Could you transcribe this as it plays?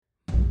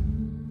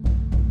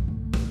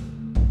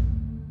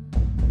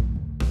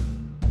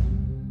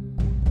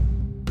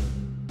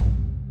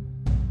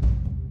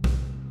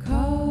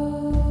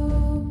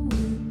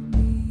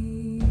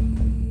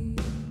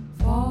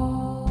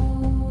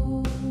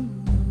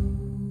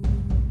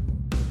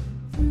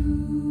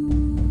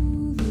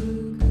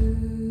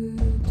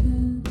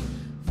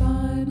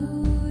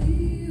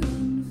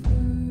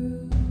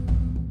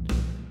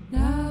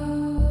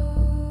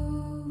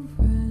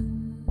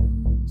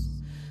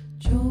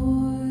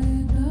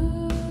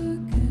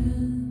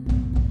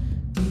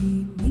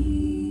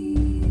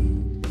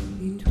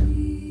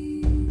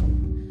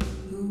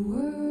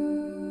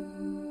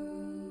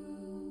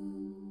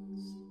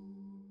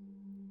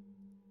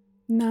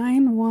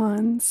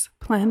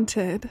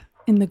planted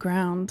in the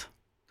ground,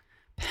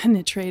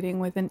 penetrating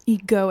with an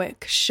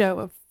egoic show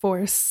of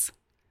force.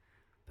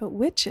 But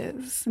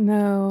witches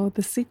know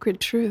the secret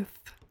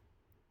truth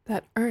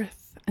that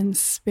earth and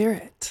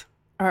spirit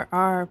are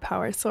our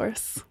power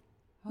source.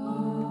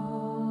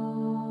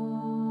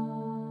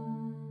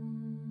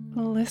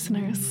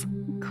 Listeners,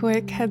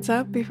 quick heads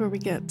up before we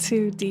get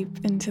too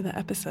deep into the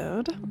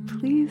episode.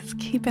 Please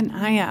keep an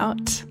eye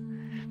out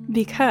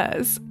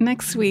because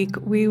next week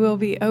we will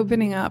be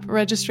opening up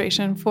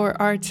registration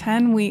for our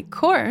 10-week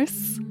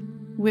course,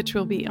 which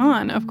will be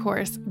on, of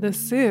course, the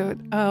Suit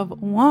of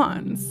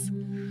Wands.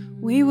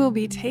 We will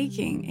be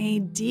taking a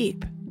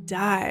deep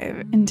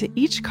dive into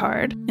each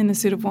card in the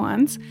Suit of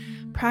Wands,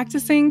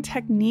 practicing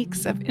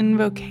techniques of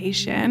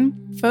invocation,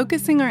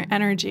 focusing our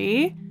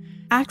energy,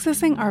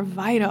 accessing our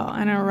vital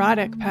and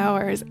erotic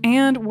powers,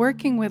 and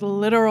working with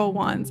literal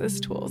wands as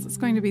tools. It's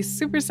going to be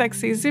super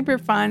sexy, super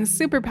fun,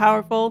 super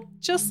powerful,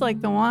 just like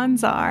the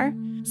wands are.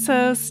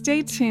 So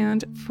stay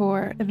tuned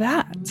for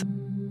that.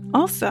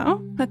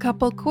 Also, a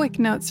couple quick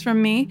notes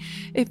from me.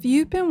 If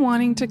you've been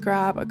wanting to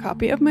grab a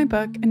copy of my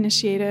book,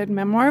 Initiated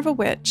Memoir of a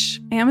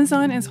Witch,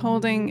 Amazon is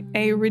holding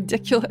a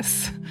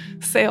ridiculous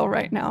sale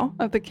right now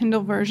of the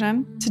Kindle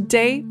version.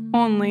 Today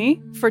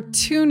only for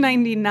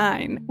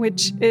 $2.99,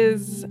 which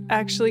is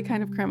actually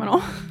kind of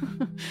criminal.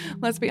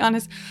 Let's be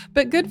honest.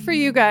 But good for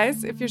you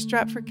guys if you're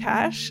strapped for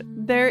cash.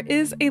 There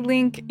is a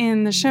link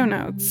in the show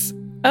notes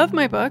of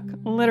my book.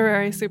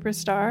 Literary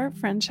superstar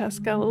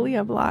Francesca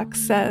Lilia Block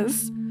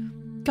says,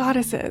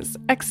 "Goddesses,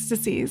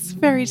 ecstasies,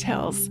 fairy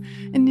tales.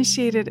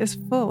 Initiated is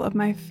full of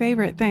my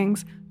favorite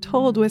things,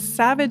 told with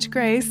savage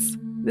grace.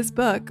 This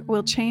book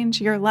will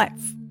change your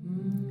life."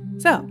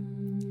 So,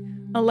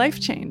 a life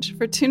change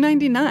for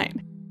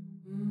 $2.99.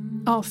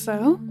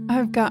 Also,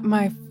 I've got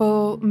my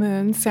full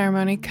moon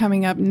ceremony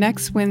coming up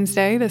next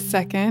Wednesday, the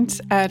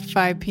 2nd at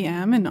 5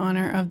 p.m. in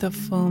honor of the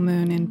full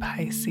moon in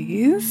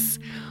Pisces.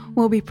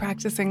 We'll be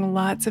practicing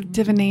lots of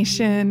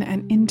divination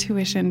and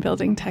intuition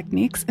building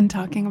techniques and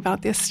talking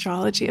about the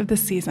astrology of the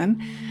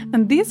season.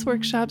 And these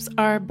workshops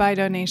are by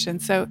donation,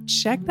 so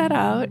check that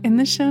out in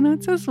the show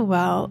notes as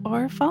well,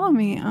 or follow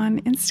me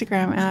on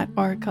Instagram at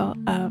Oracle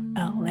of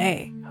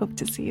LA. Hope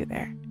to see you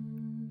there.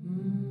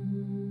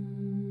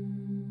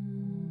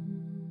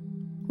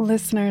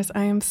 Listeners,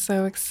 I am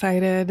so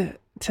excited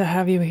to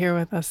have you here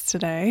with us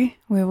today.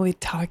 We will be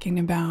talking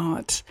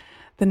about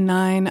the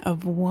Nine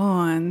of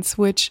Wands,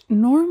 which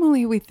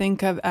normally we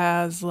think of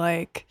as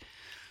like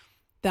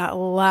that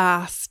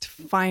last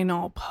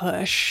final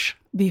push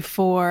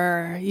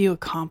before you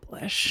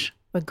accomplish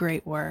the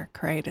great work,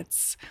 right?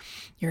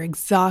 You're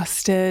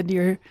exhausted,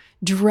 you're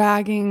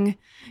dragging,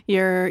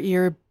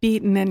 you're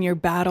beaten and your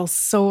battle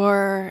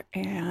sore,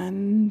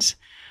 and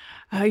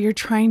you're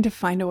trying to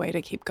find a way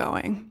to keep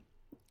going.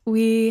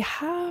 We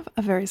have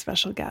a very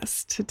special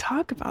guest to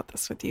talk about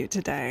this with you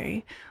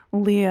today,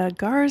 Leah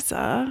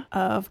Garza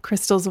of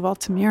Crystals of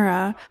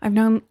Altamira. I've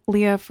known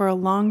Leah for a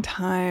long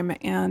time,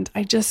 and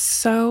I just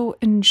so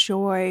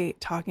enjoy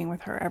talking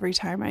with her every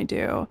time I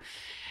do.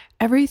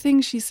 Everything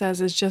she says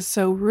is just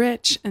so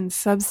rich and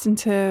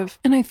substantive,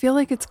 and I feel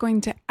like it's going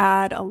to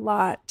add a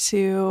lot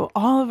to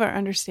all of our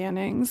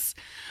understandings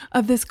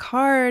of this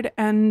card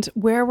and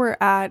where we're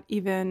at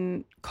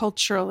even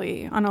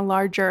culturally on a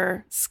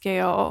larger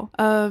scale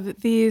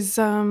of these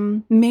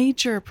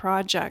major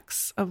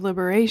projects of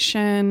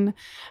liberation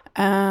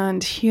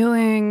and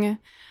healing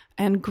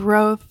and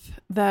growth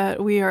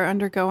that we are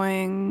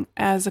undergoing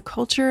as a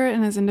culture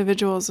and as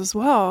individuals as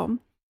well.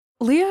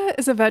 Leah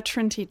is a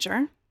veteran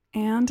teacher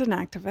and an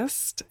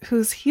activist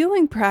whose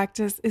healing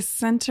practice is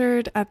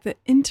centered at the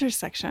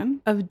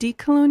intersection of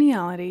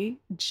decoloniality,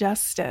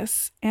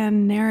 justice,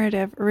 and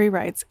narrative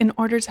rewrites in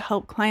order to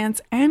help clients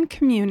and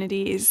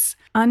communities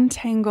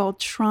untangle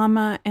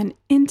trauma and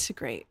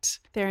integrate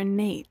their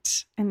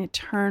innate and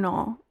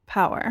eternal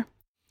power.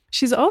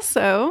 She's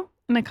also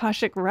an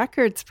Akashic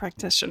Records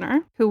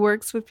practitioner who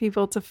works with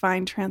people to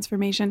find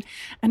transformation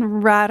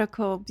and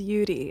radical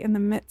beauty in the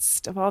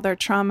midst of all their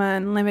trauma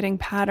and limiting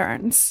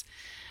patterns.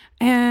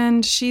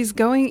 And she's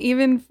going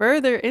even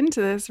further into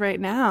this right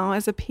now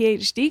as a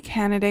PhD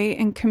candidate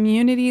in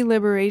community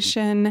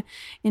liberation,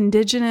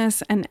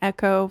 indigenous, and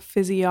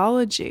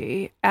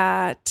ecophysiology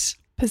at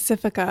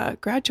Pacifica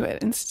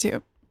Graduate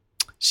Institute.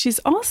 She's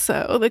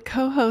also the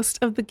co-host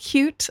of the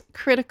cute,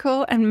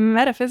 critical, and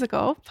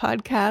metaphysical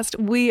podcast,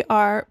 We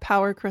Are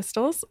Power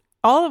Crystals,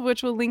 all of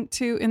which we'll link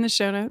to in the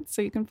show notes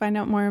so you can find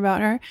out more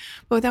about her.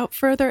 But without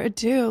further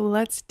ado,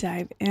 let's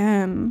dive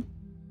in.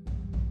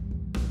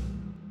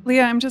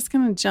 Leah, I'm just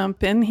going to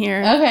jump in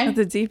here at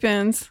the deep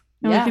end,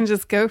 and we can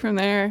just go from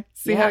there,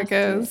 see how it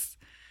goes.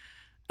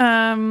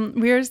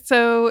 We are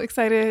so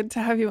excited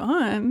to have you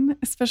on,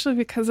 especially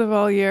because of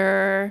all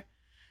your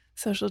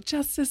social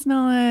justice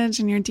knowledge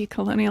and your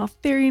decolonial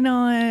theory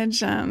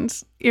knowledge, and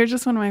you're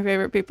just one of my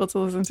favorite people to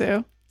listen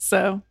to.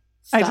 So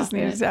I just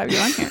needed to have you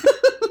on here.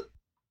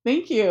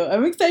 Thank you.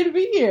 I'm excited to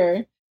be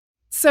here.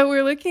 So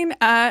we're looking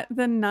at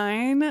the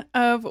 9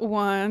 of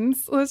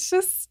Wands. Let's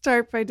just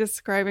start by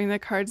describing the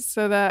cards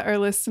so that our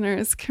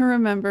listeners can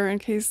remember in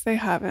case they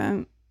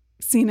haven't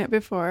seen it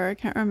before,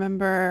 can't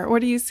remember.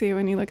 What do you see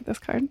when you look at this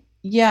card?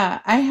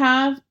 Yeah, I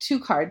have two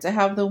cards. I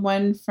have the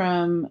one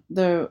from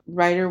the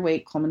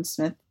Rider-Waite Coleman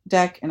Smith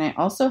deck, and I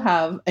also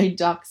have a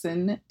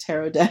Dachshund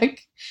tarot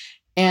deck.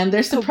 And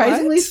they're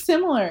surprisingly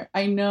similar.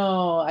 I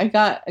know. I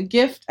got a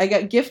gift. I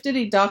got gifted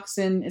a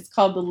Dachshund. It's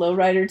called the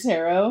Lowrider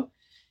Tarot.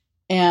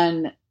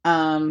 And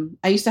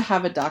I used to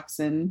have a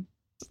Dachshund.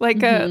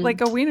 Like a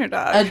wiener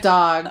dog. A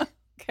dog.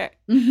 Okay.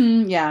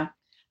 Yeah.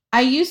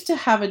 I used to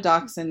have a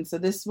Dachshund, so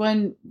this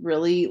one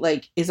really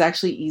is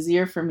actually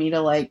easier for me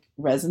to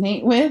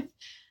resonate with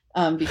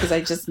because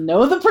I just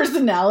know the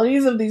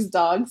personalities of these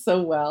dogs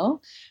so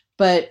well.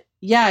 But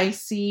yeah, I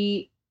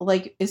see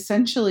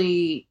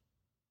essentially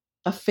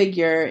a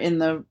figure in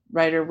the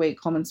Rider-Waite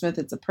Coleman Smith.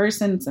 It's a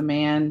person, it's a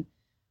man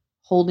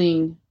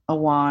holding a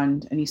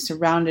wand, and he's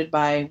surrounded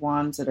by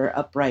wands that are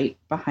upright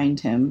behind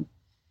him.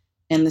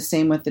 And the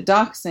same with the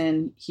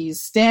Dachshund.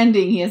 He's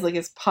standing. He has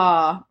his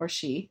paw, or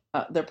she,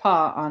 their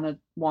paw on a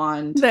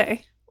wand.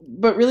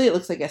 But really it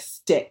looks like a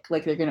stick,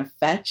 like they're going to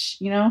fetch,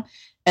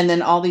 And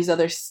then all these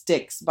other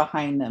sticks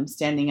behind them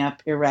standing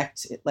up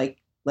erect,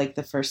 like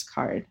the first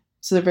card.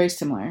 So they're very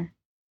similar.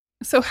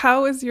 So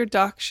how is your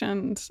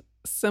Dachshund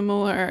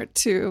similar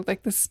to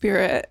the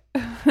spirit,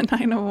 the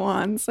 9 of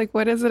Wands?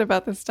 What is it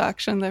about this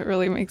Dachshund that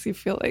really makes you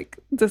feel like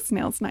this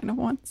nails 9 of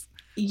Wands?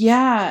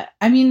 Yeah.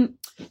 I mean,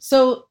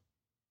 so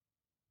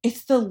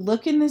it's the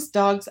look in this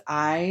dog's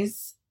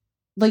eyes.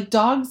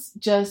 Dogs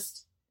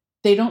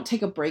they don't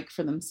take a break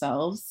for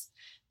themselves.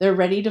 They're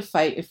ready to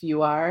fight if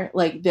you are.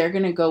 They're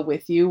going to go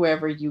with you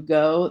wherever you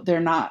go.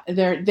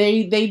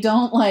 They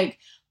don't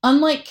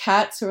unlike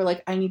cats who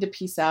are I need to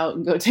peace out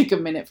and go take a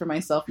minute for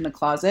myself in the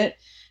closet.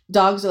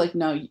 Dogs are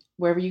no,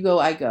 wherever you go,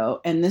 I go.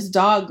 And this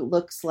dog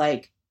looks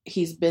like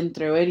he's been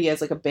through it. He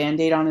has a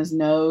Band-Aid on his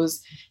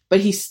nose, but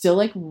he's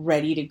still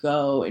ready to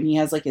go. And he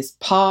has his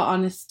paw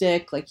on his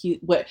stick. He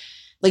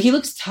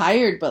looks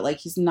tired, but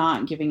he's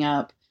not giving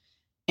up.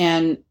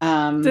 And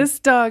this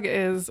dog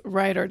is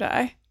ride or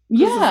die.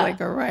 Yeah. This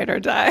is a ride or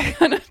die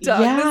kind of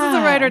dog. Yeah. This is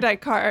a ride or die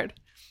card.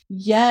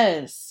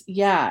 Yes.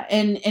 Yeah.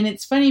 And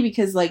it's funny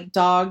because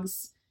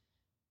dogs,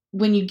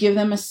 when you give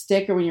them a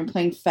stick or when you're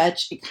playing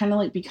fetch, it kind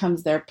of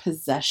becomes their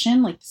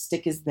possession. The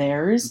stick is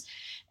theirs.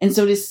 And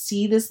so to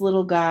see this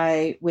little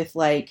guy with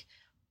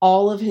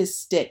all of his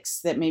sticks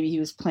that maybe he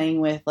was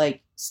playing with,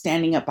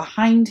 standing up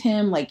behind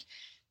him,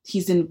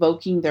 he's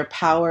invoking their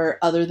power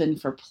other than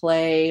for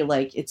play.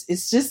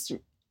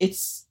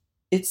 It's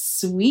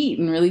sweet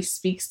and really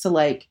speaks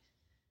to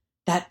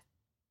that,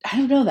 I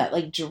don't know,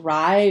 that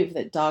drive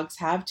that dogs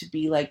have to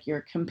be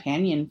your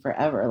companion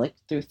forever,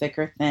 through thick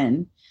or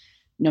thin,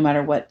 no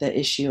matter what the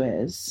issue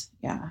is.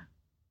 Yeah.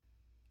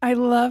 I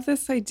love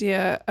this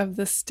idea of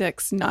the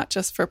sticks, not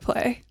just for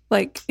play,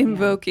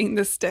 invoking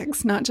the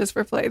sticks, not just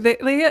for play.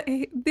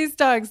 These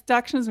dogs,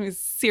 Dachshunds mean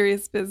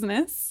serious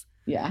business.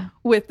 Yeah.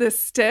 With this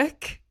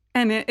stick,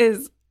 and it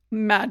is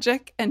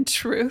magic and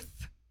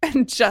truth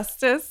and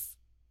justice,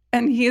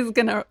 and he's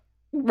going to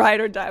ride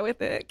or die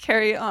with it,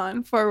 carry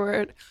on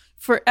forward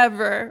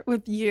forever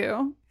with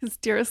you, his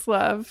dearest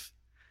love,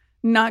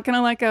 not going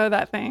to let go of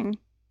that thing.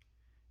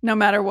 No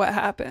matter what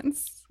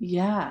happens.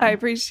 Yeah. I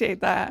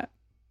appreciate that.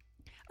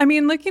 I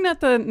mean, looking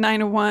at the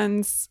 9 of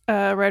Wands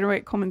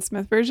Rider-Waite Coleman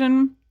Smith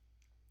version,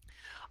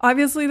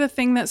 obviously the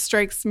thing that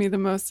strikes me the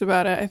most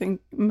about it, I think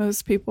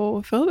most people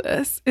will feel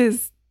this,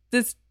 is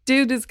this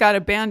dude has got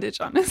a bandage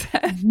on his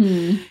head.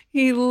 Mm-hmm.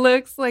 He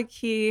looks like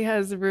he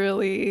has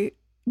really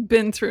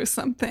been through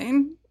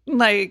something.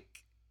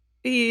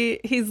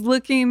 He's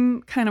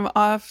looking kind of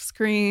off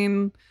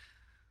screen.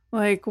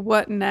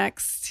 What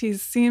next? He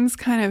seems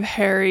kind of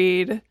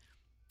harried.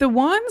 The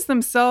wands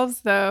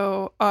themselves,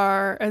 though,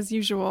 are, as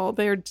usual,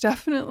 they're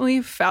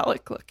definitely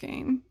phallic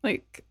looking.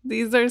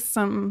 These are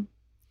some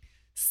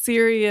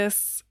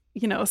serious,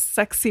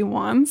 sexy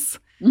wands.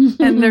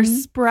 Mm-hmm. And they're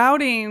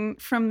sprouting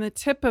from the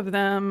tip of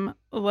them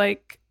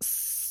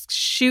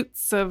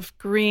shoots of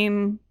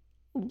green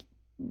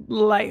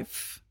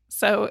life.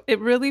 So it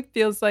really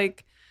feels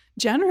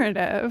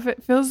generative.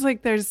 It feels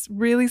like there's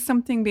really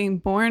something being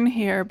born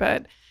here,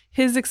 but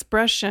his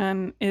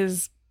expression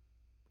is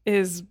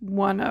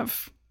one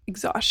of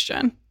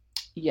exhaustion.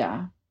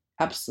 Yeah,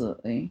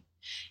 absolutely.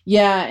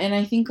 Yeah, and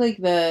I think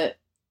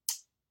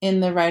in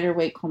the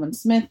Rider-Waite Coleman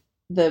Smith,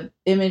 the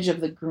image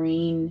of the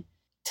green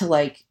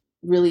to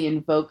really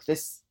invoke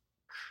this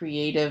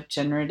creative,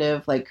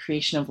 generative,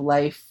 creation of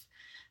life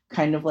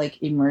kind of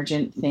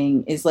emergent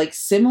thing is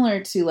similar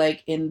to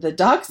in the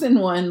Dachshund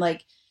one,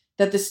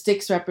 that the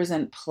sticks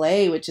represent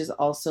play, which is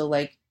also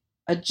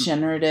a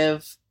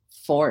generative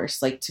force,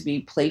 to be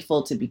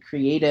playful, to be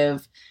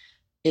creative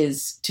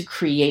is to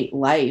create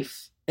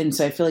life. And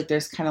so I feel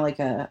there's kind of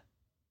a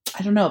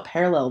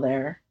parallel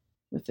there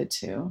with the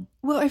two.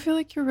 Well, I feel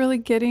you're really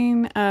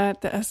getting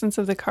at the essence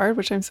of the card,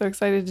 which I'm so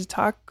excited to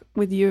talk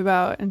with you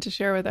about and to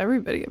share with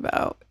everybody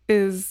about,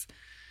 is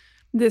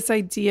this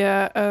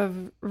idea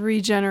of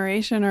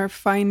regeneration or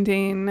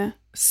finding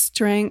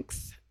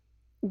strength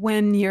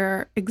when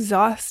you're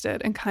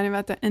exhausted and kind of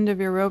at the end of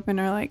your rope and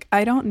are like,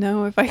 I don't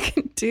know if I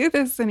can do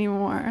this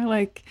anymore.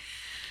 Like,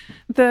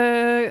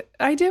 the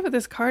idea with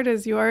this card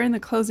is you are in the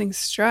closing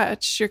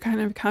stretch. You're kind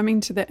of coming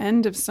to the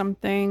end of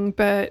something,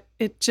 but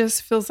it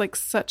just feels like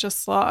such a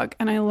slog.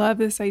 And I love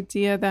this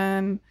idea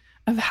then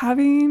of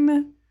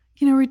having,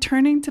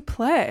 returning to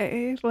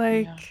play,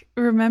 like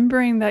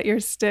remembering that your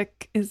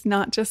stick is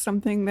not just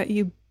something that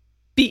you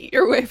beat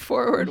your way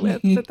forward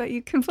with, but that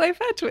you can play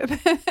fetch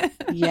with.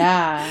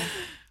 Yeah.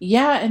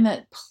 Yeah. And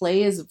that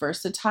play is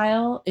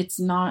versatile. It's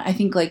not, I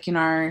think like in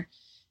our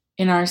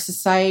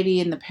society,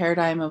 in the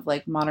paradigm of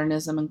like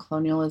modernism and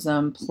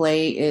colonialism,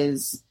 play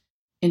is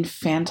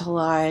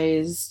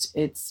infantilized.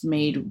 It's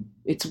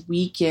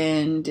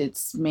weakened.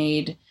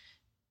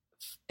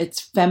 It's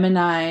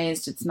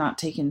feminized. It's not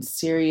taken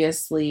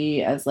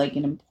seriously as like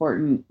an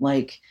important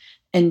like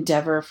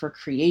endeavor for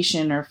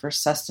creation or for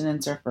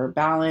sustenance or for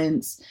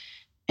balance.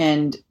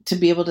 And to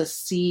be able to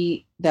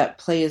see that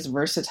play is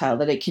versatile,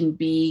 that it can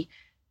be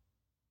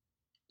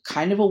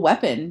kind of a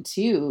weapon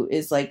too,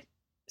 is like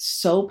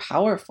so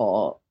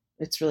powerful.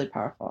 It's really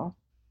powerful.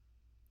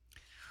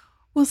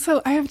 Well,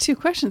 so I have two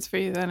questions for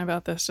you then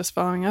about this, just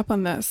following up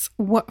on this.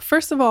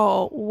 First of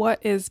all,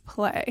 what is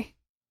play?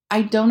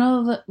 I don't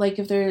know that like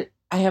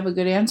I have a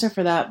good answer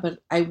for that, but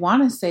I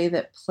want to say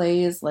that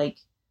play is like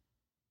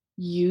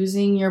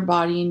using your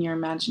body and your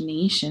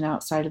imagination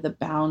outside of the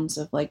bounds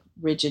of like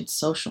rigid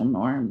social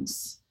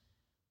norms,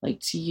 like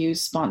to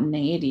use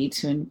spontaneity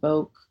to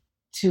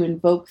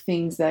invoke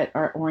things that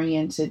are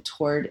oriented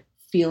toward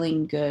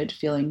feeling good,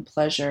 feeling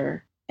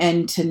pleasure,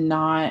 and to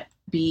not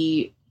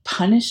be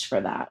punished for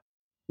that.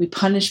 We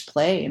punish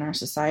play in our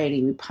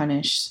society. We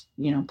punish,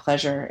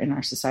 pleasure in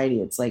our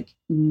society. It's like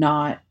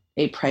not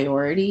a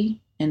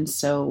priority. And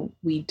so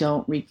we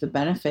don't reap the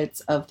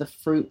benefits of the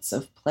fruits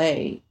of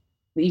play.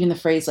 Even the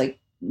phrase like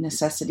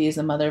necessity is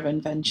the mother of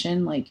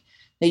invention, like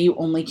that you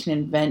only can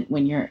invent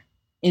when you're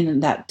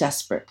in that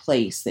desperate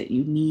place that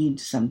you need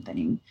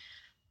something.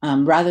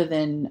 Rather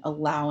than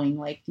allowing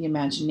like the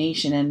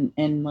imagination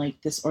and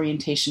like this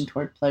orientation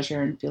toward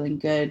pleasure and feeling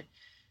good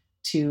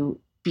to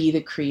be the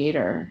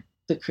creator,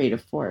 the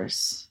creative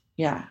force.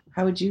 Yeah.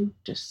 How would you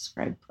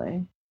describe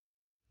play?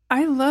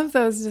 I love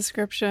those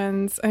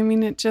descriptions. I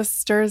mean, it just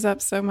stirs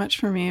up so much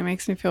for me. It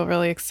makes me feel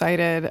really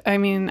excited. I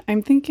mean,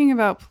 I'm thinking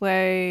about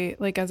play,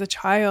 like as a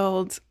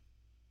child,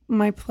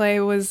 my play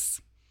was,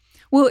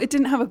 well, it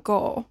didn't have a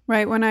goal,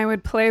 right? When I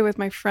would play with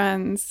my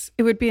friends,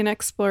 it would be an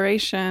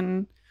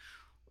exploration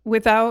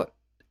without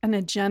an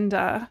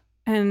agenda.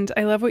 And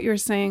I love what you were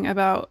saying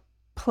about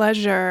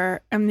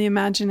pleasure and the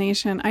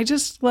imagination. I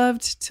just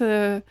loved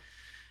to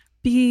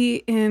be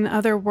in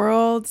other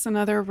worlds and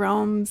other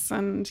realms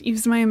and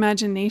use my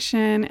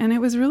imagination. And it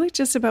was really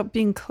just about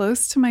being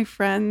close to my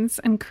friends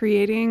and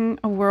creating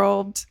a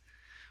world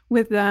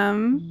with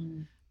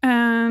them.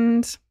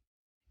 And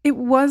it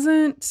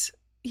wasn't,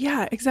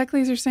 yeah,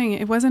 exactly as you're saying,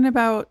 it wasn't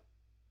about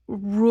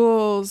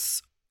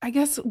rules. I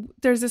guess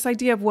there's this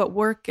idea of what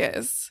work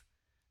is,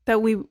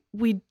 that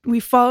we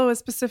follow a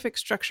specific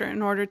structure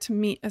in order to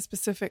meet a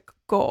specific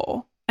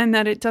goal, and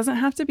that it doesn't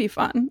have to be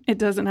fun. It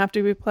doesn't have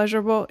to be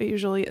pleasurable. It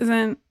usually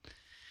isn't.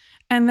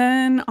 And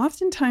then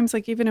oftentimes,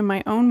 like even in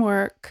my own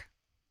work,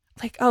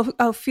 like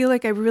I'll feel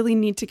like I really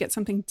need to get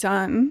something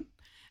done.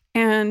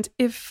 And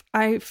if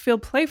I feel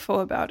playful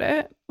about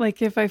it,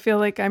 like if I feel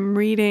like I'm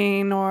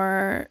reading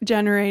or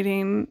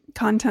generating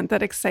content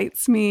that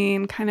excites me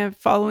and kind of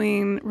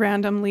following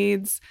random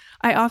leads,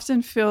 I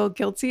often feel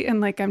guilty and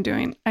like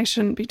I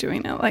shouldn't be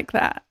doing it like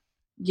that.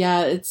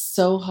 Yeah, it's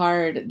so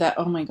hard that,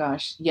 oh my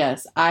gosh,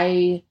 yes.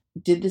 I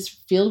did this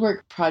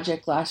fieldwork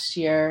project last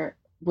year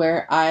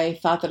where I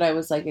thought that I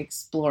was like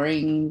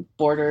exploring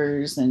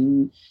borders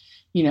and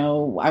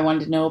I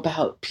wanted to know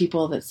about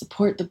people that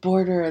support the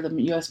border, the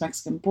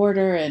U.S.-Mexican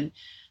border. And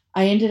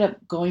I ended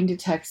up going to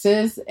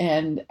Texas,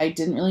 and I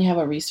didn't really have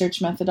a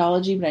research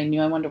methodology, but I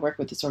knew I wanted to work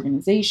with this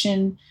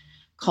organization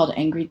called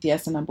Angry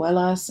Tias and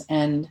Abuelas.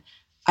 And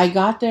I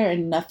got there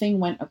and nothing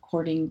went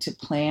according to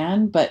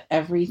plan, but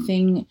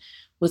everything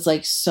was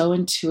like so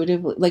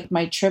intuitively, like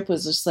my trip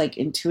was just like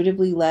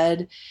intuitively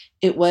led.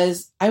 It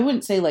was, I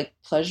wouldn't say like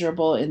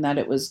pleasurable in that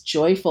it was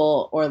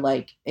joyful or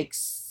like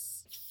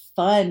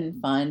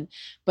fun,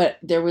 but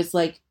there was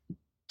like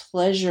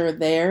pleasure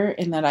there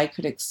in that I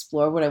could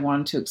explore what I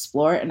wanted to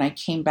explore. And I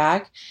came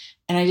back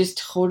and I just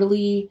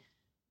totally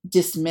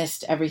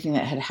dismissed everything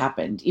that had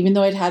happened, even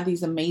though I'd had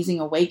these amazing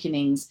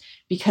awakenings,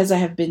 because I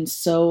have been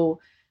so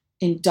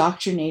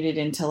indoctrinated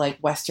into like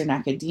Western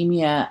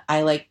academia.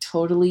 I like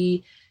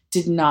totally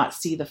did not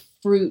see the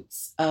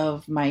fruits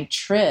of my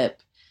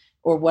trip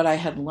or what I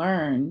had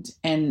learned.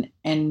 And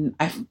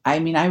I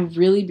mean, I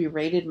really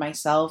berated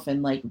myself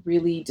and like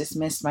really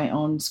dismissed my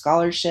own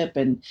scholarship.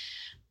 And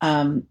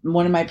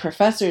one of my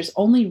professors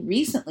only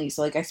recently,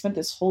 so like I spent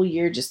this whole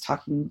year just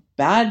talking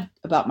bad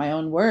about my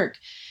own work.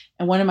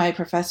 And one of my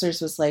professors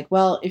was like,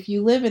 well, if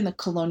you live in the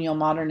colonial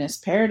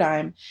modernist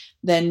paradigm,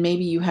 then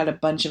maybe you had a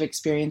bunch of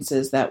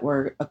experiences that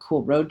were a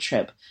cool road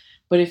trip.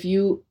 But if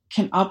you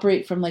can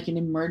operate from like an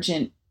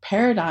emergent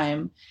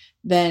paradigm,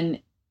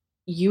 then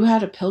you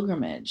had a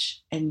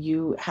pilgrimage and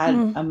you had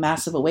a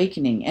massive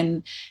awakening.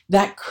 And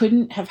that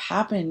couldn't have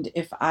happened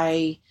if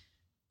I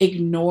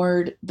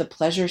ignored the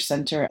pleasure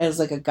center as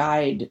like a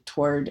guide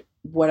toward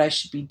what I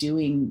should be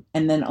doing,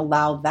 and then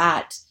allow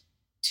that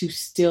to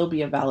still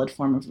be a valid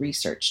form of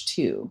research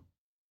too.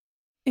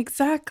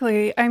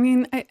 Exactly. I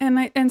mean,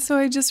 so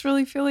I just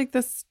really feel like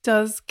this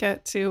does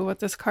get to what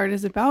this card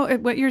is about.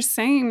 What you're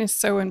saying is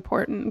so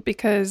important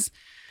because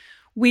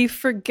we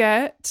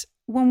forget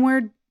when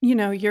we're,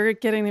 you're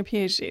getting a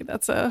PhD.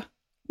 That's a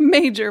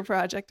major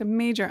project, a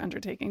major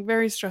undertaking,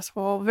 very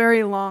stressful,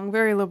 very long,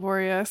 very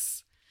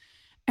laborious.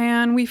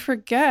 And we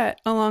forget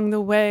along the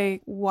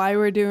way why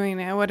we're doing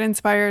it, what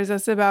inspires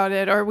us about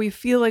it, or we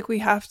feel like we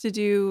have to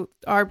do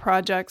our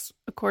projects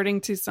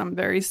according to some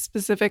very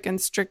specific and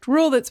strict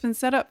rule that's been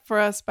set up for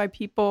us by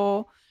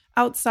people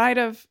outside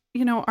of,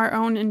 our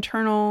own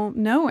internal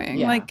knowing.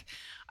 Yeah. Like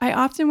I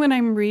often, when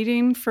I'm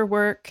reading for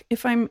work,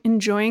 if I'm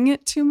enjoying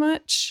it too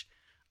much,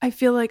 I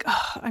feel like,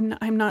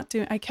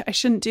 I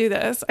shouldn't do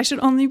this. I should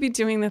only be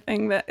doing the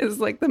thing that is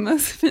like the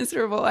most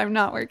miserable. I'm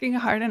not working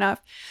hard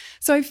enough.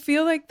 So I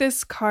feel like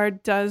this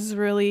card does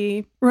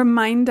really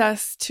remind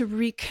us to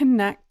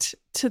reconnect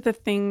to the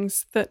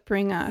things that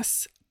bring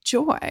us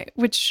joy,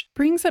 which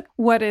brings up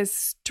what is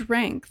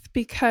strength,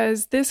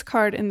 because this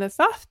card in the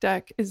Thoth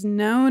deck is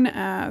known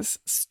as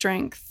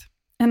strength.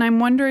 And I'm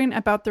wondering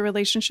about the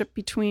relationship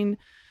between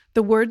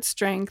the word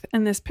strength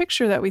and this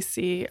picture that we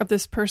see of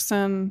this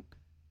person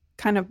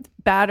kind of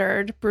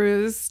battered,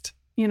 bruised,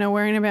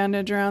 wearing a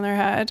bandage around their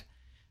head.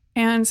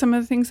 And some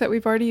of the things that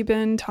we've already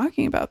been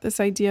talking about, this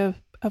idea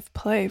of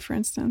play, for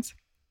instance.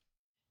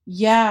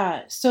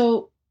 Yeah.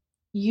 So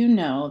you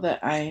know that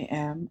I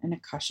am an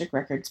Akashic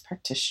Records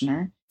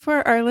practitioner.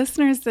 For our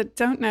listeners that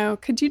don't know,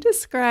 could you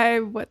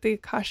describe what the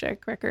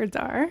Akashic Records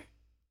are?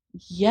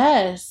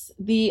 Yes.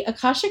 The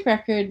Akashic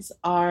Records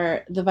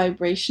are the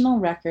vibrational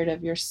record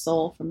of your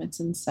soul from its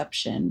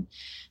inception.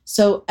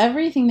 So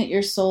everything that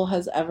your soul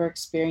has ever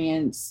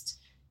experienced,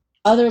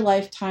 other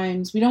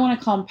lifetimes, we don't want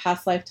to call them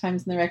past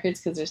lifetimes in the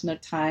records because there's no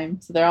time.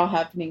 So they're all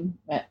happening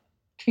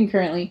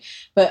concurrently.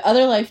 But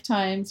other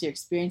lifetimes, your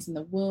experience in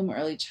the womb,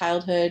 early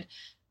childhood.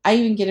 I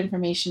even get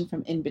information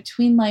from in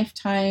between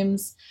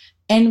lifetimes.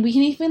 And we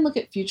can even look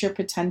at future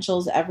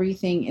potentials.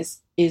 Everything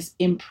is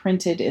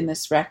imprinted in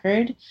this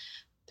record.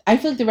 I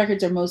feel like the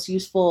records are most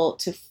useful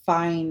to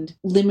find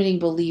limiting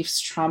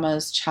beliefs,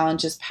 traumas,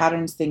 challenges,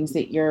 patterns, things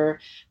that you're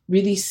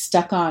really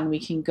stuck on. We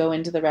can go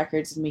into the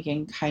records and we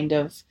can kind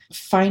of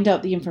find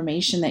out the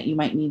information that you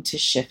might need to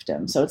shift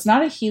them. So it's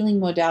not a healing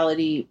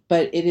modality,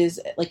 but it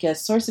is like a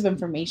source of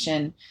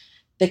information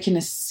that can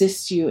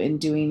assist you in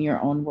doing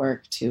your own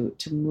work to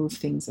move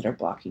things that are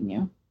blocking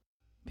you.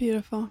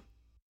 Beautiful.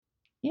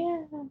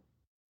 Yeah.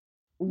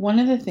 One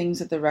of the things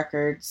that the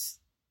records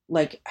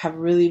have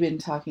really been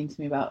talking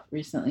to me about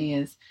recently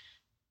is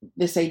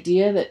this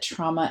idea that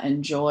trauma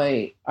and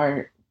joy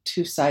are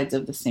two sides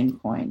of the same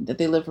coin, that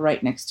they live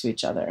right next to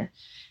each other.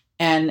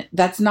 And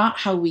that's not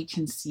how we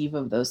conceive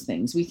of those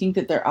things. We think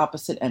that they're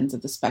opposite ends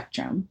of the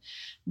spectrum.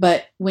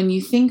 But when you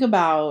think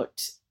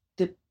about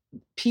the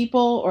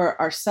people or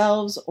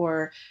ourselves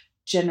or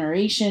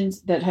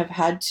generations that have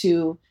had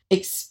to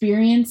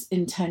experience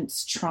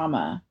intense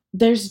trauma,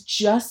 there's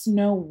just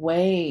no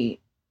way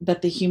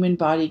that the human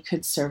body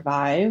could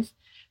survive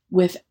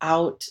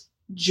without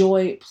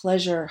joy,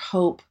 pleasure,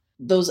 hope,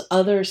 those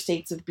other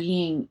states of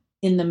being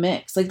in the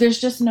mix.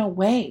 There's just no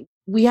way.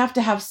 We have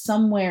to have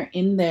somewhere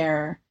in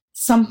there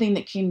something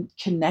that can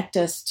connect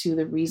us to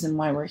the reason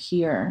why we're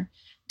here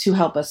to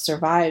help us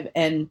survive.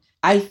 And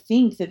I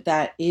think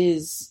that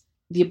is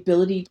the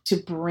ability to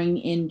bring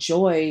in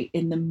joy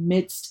in the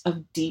midst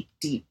of deep,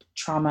 deep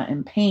trauma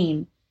and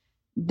pain.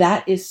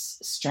 That is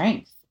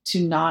strength, to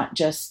not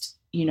just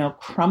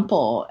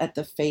crumple at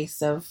the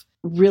face of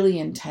really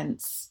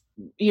intense,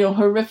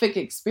 horrific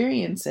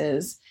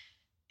experiences.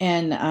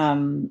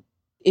 And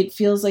it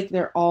feels like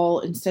they're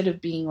all, instead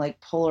of being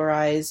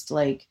polarized,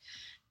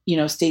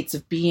 states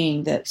of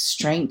being, that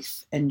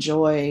strength and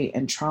joy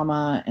and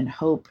trauma and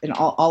hope and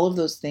all of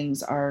those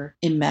things are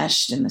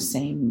enmeshed in the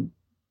same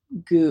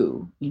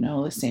goo,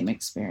 the same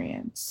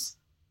experience.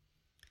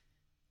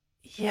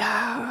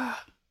 Yeah.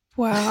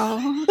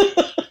 Wow.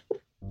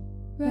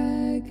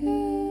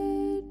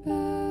 Ragged,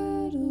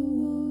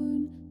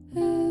 battle-worn,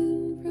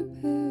 and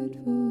prepared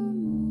for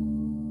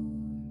more.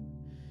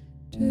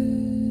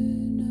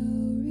 Turn,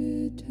 oh,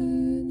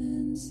 return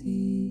and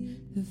see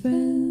the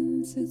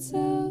fence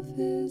itself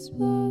is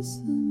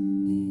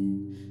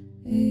blossoming.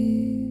 8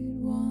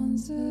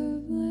 wands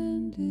have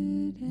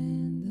landed,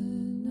 and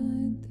the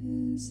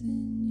 9th is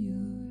in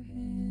your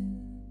hand.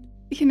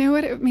 You know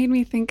what it made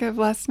me think of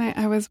last night?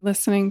 I was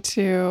listening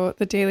to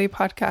the Daily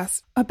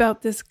podcast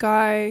about this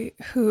guy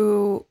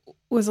who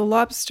was a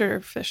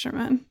lobster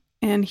fisherman.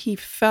 and he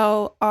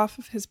fell off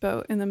of his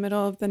boat in the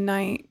middle of the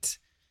night,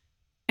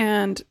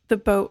 and the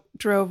boat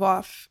drove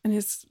off and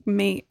his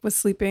mate was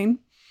sleeping,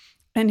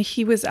 and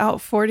he was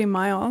out 40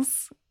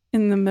 miles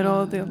in the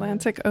middle of the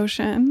Atlantic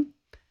Ocean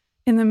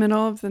in the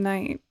middle of the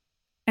night.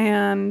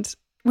 And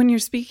when you're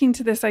speaking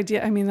to this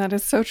idea, I mean, that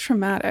is so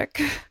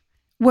traumatic.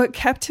 What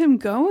kept him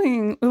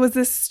going was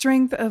this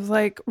strength of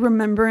like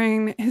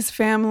remembering his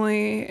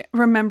family,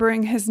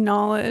 remembering his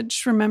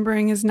knowledge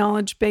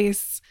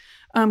base,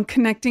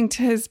 connecting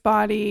to his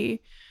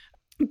body,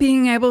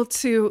 being able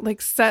to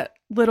like set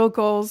little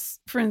goals.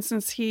 For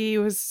instance,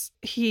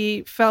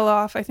 he fell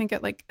off, I think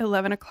at like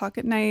 11 o'clock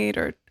at night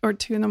or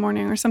 2 a.m.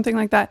 or something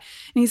like that.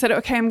 And he said,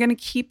 okay, I'm going to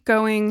keep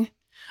going.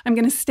 I'm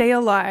going to stay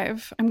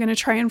alive. I'm going to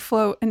try and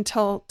float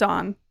until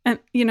dawn. And,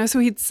 so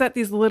he'd set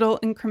these little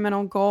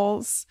incremental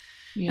goals.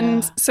 Yeah.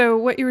 And so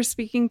what you were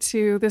speaking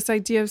to, this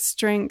idea of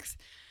strength,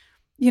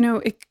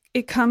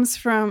 it comes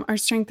from our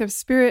strength of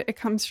spirit. It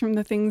comes from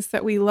the things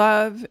that we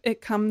love. It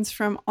comes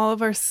from all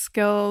of our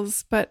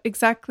skills, but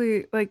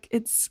exactly like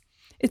it's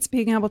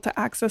being able to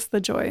access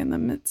the joy in the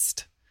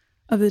midst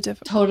of the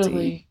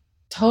difficulty.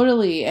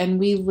 Totally. And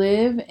we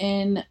live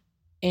in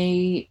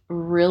a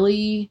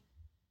really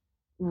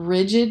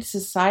rigid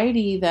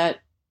society that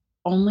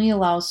only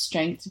allows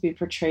strength to be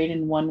portrayed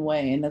in one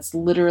way. And that's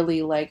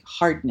literally like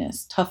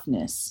hardness,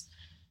 toughness,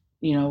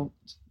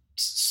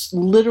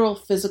 literal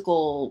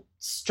physical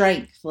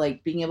strength,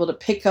 like being able to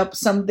pick up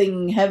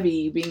something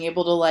heavy, being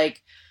able to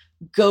like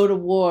go to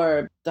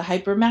war, the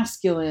hyper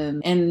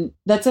masculine. And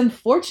that's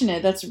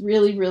unfortunate. That's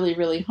really, really,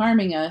 really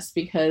harming us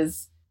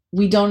because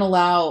we don't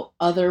allow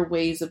other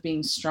ways of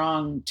being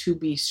strong to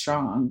be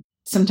strong.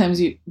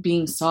 Sometimes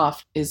being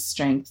soft is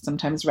strength.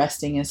 Sometimes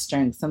resting is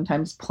strength.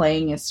 Sometimes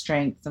playing is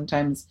strength.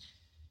 Sometimes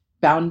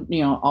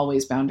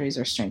always boundaries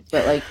are strength.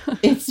 But like,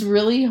 it's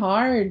really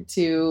hard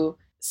to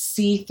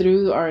see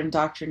through our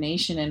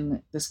indoctrination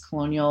in this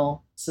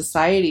colonial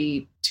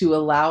society to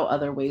allow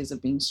other ways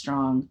of being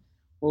strong,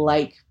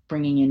 like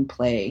bringing in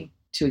play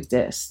to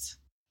exist.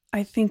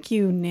 I think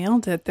you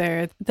nailed it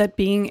there, that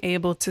being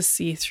able to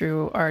see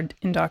through our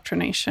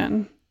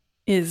indoctrination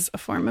is a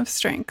form of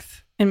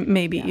strength, and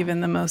maybe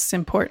even the most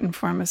important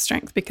form of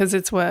strength, because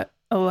it's what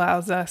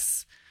allows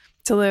us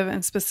to live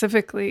in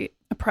specifically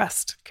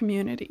oppressed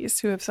communities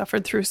who have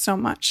suffered through so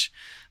much,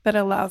 that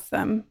allows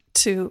them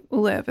to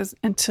live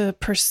and to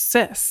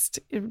persist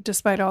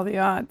despite all the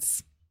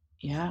odds.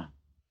 Yeah.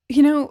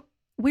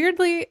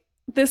 Weirdly,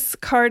 this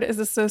card is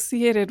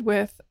associated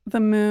with the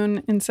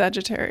moon in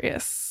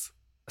Sagittarius.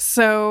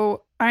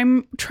 So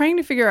I'm trying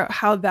to figure out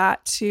how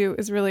that too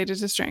is related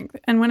to strength.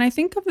 And when I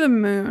think of the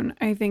moon,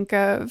 I think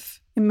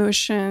of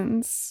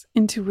emotions,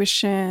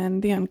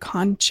 intuition, the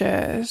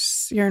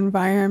unconscious, your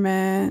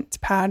environment,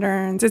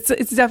 patterns.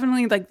 It's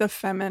definitely like the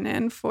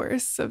feminine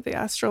force of the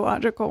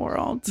astrological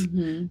world,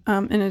 in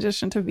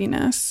addition to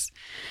Venus.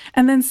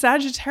 And then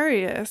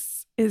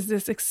Sagittarius is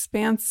this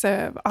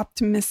expansive,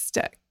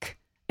 optimistic,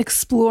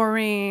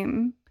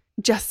 exploring,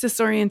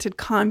 justice-oriented,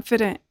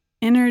 confident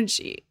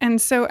energy.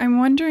 And so I'm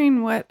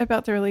wondering what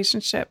about the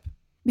relationship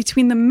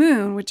between the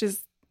moon, which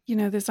is,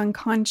 this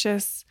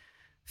unconscious,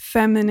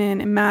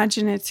 feminine,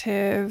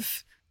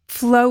 imaginative,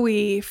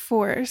 flowy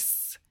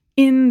force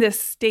in this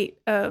state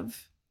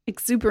of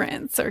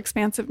exuberance or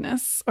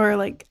expansiveness or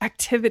like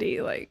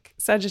activity like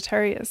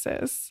Sagittarius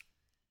is.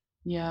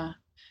 Yeah.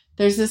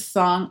 There's this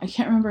song, I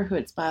can't remember who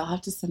it's by, I'll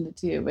have to send it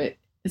to you, but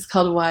it's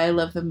called Why I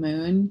Love the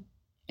Moon.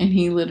 And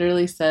he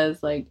literally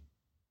says like,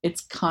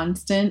 it's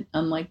constant,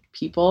 unlike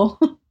people.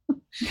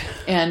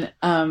 And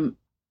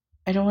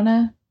I don't want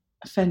to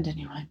offend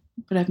anyone,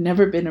 but I've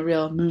never been a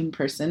real moon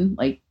person,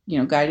 like,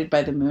 guided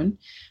by the moon.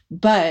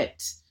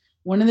 But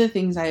one of the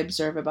things I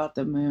observe about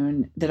the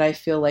moon that I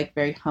feel like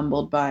very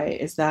humbled by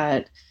is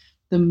that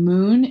the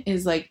moon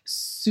is like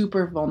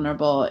super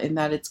vulnerable in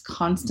that it's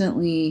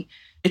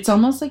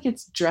almost like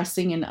it's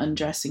dressing and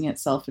undressing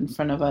itself in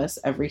front of us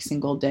every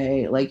single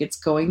day. Like it's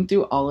going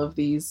through all of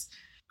these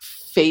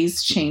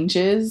phase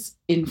changes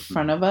in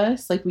front of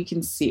us. Like we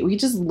can see, we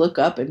just look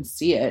up and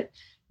see it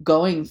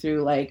going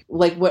through like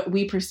what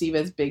we perceive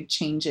as big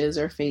changes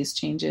or phase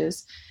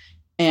changes.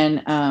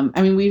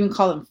 And we even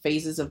call them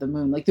phases of the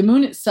moon. Like the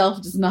moon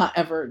itself does not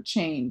ever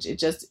change. It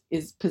just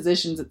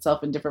positions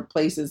itself in different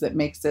places that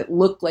makes it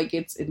look like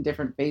it's in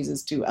different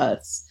phases to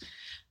us.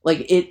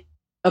 Like it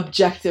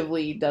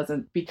objectively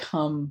doesn't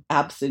become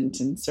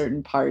absent in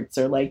certain parts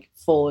or like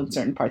full in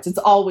certain parts. It's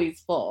always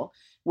full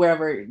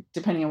wherever,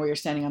 depending on where you're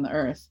standing on the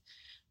earth.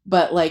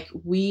 But like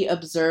we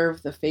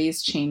observe the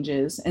phase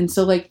changes. And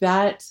so like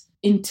that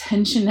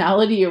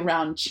intentionality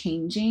around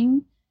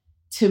changing,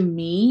 to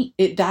me,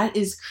 that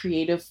is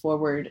creative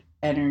forward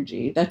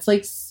energy. That's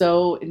like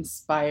so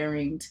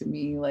inspiring to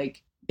me.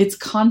 Like it's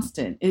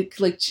constant. It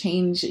like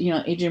change,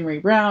 Adrienne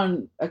Maree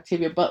Brown,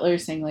 Octavia Butler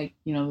saying like,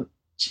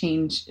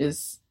 change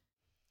is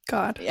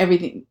God.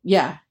 Everything.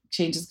 Yeah.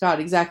 Change is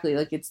God. Exactly.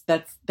 Like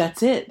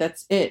that's it.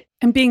 That's it.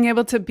 And being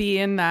able to be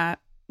in that,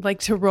 like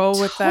to roll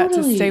with that,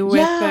 to stay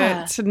with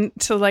it,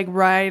 to like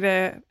ride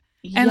it.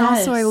 And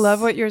also, I love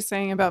Yes. what you're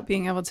saying about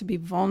being able to be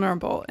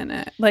vulnerable in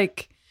it,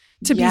 like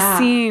to be Yeah.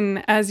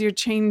 seen as you're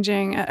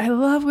changing. I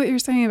love what you're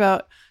saying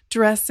about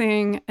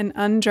dressing and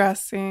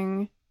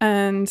undressing,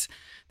 and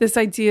this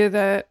idea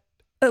that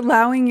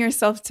allowing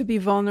yourself to be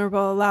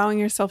vulnerable, allowing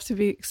yourself to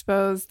be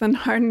exposed, then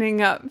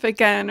hardening up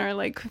again or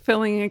like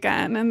filling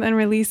again and then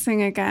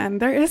releasing again.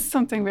 There is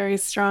something very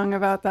strong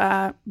about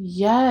that.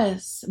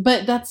 Yes,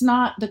 but that's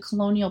not the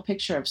colonial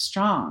picture of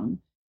strong.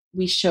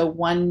 We show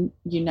one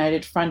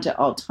united front at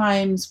all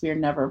times. We are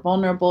never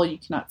vulnerable. You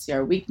cannot see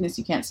our weakness.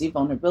 You can't see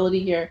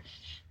vulnerability here.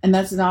 And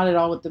that's not at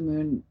all what the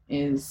moon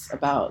is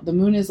about. The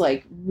moon is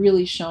like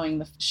really showing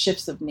the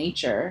shifts of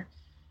nature.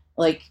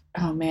 Like,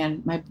 oh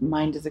man, my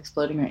mind is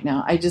exploding right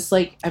now. I just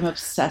like, I'm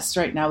obsessed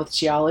right now with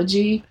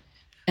geology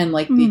and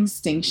like the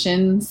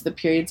extinctions, the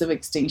periods of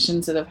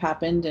extinctions that have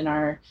happened in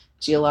our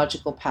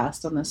geological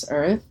past on this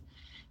earth,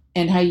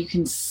 and how you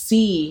can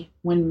see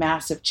when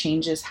massive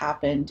changes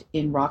happened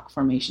in rock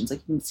formations.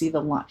 Like you can see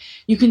the line,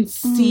 you can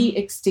see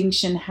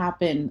extinction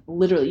happen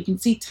literally. You can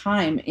see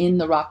time in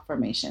the rock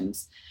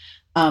formations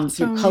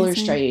through color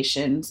amazing.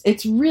 striations.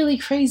 It's really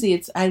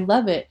crazy. I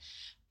love it.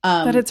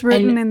 That it's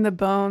written And in the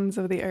bones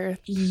of the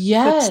earth.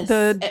 yes,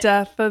 The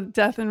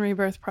death and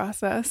rebirth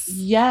process.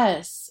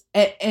 yes,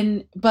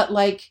 but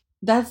like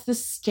that's the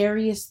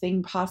scariest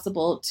thing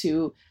possible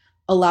to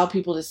allow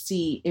people to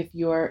see if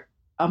you're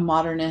a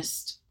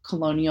modernist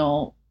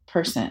colonial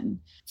person.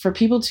 For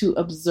people to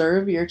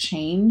observe your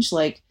change,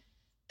 like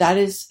that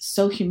is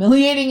so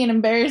humiliating and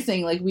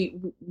embarrassing. Like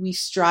we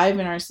strive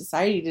in our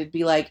society to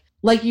be like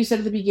you said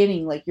at the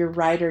beginning, like you're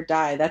ride or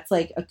die. That's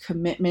like a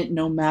commitment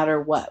no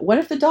matter what. What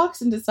if the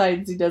dachshund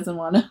decides he doesn't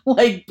want to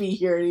like be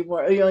here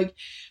anymore? You're like,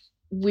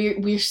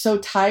 we're so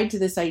tied to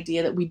this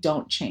idea that we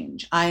don't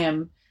change. I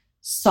am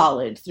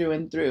solid through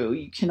and through.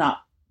 You cannot,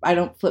 I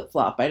don't flip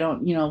flop. I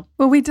don't,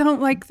 Well, we don't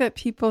like that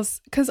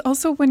because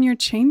also when you're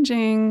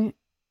changing,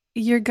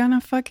 you're gonna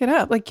fuck it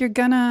up. Like you're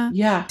gonna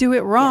yeah, do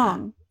it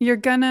wrong. You're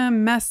gonna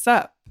mess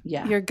up.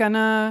 yeah, You're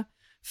gonna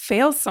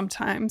fail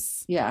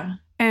sometimes. yeah,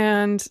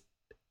 And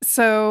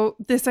so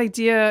this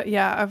idea,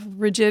 of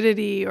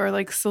rigidity or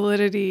like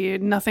solidity,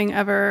 nothing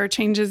ever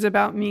changes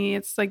about me.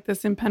 It's like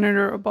this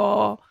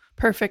impenetrable,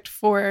 perfect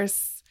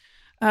force.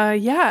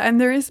 And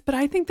but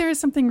I think there is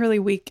something really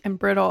weak and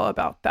brittle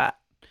about that.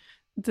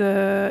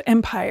 The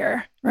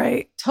empire,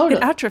 right?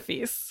 totally. It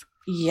atrophies.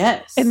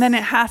 Yes. And then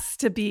it has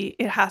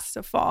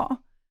to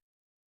fall.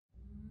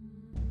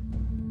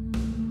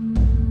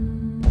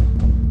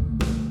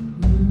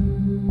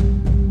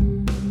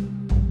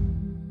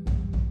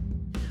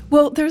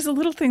 Well, there's a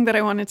little thing that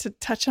I wanted to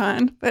touch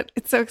on, but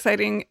it's so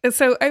exciting.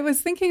 So I was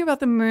thinking about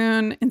the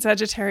moon in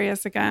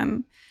Sagittarius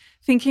again,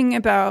 thinking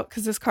about,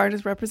 because this card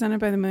is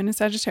represented by the moon in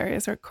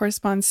Sagittarius, or it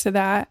corresponds to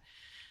that,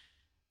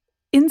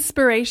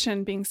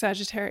 inspiration being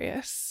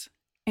Sagittarius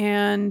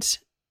and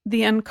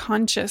the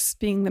unconscious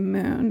being the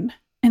moon,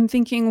 and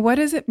thinking, what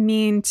does it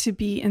mean to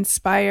be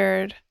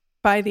inspired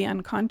by the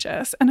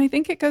unconscious? And I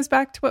think it goes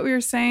back to what we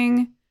were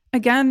saying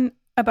again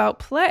about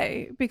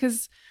play,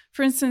 because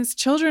for instance,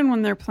 children,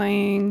 when they're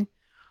playing,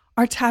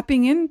 are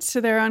tapping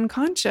into their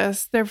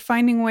unconscious. They're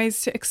finding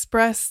ways to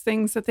express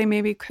things that they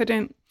maybe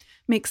couldn't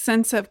make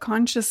sense of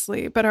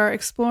consciously, but are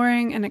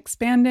exploring and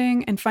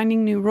expanding and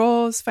finding new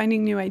roles,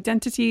 finding new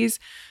identities,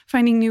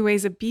 finding new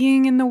ways of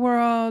being in the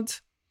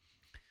world.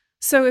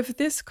 So if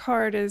this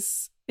card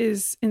is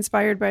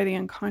inspired by the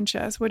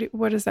unconscious,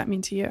 what does that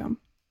mean to you?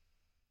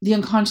 The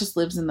unconscious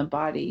lives in the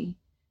body.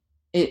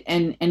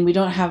 And we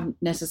don't have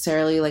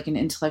necessarily like an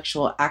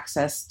intellectual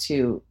access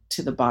to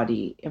the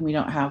body, and we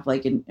don't have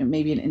like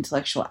maybe an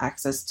intellectual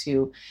access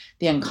to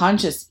the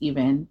unconscious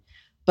even.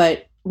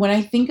 But when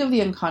I think of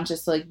the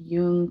unconscious, like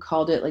Jung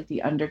called it like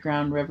the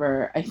underground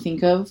river, I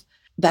think of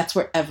that's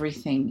where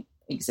everything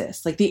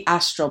exists, like the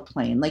astral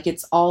plane, like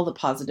it's all the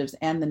positives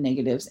and the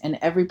negatives, and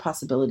every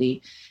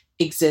possibility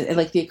exists,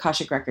 like the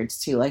Akashic records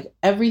too, like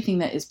everything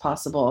that is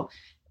possible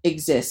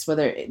exists,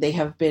 whether they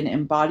have been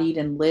embodied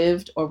and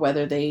lived, or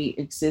whether they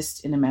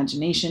exist in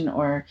imagination,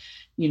 or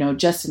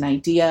just an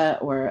idea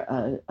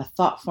or a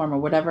thought form or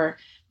whatever,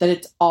 that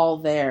it's all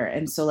there.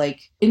 And so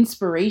like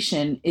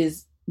inspiration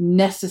is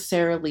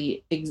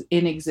necessarily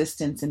in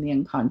existence in the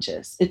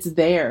unconscious. It's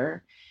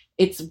there.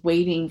 It's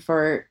waiting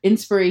for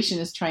inspiration,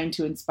 is trying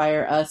to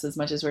inspire us as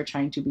much as we're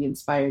trying to be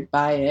inspired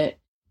by it,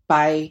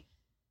 by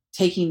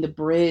taking the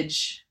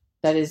bridge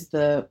that is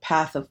the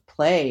path of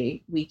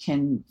play. We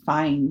can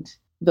find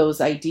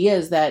those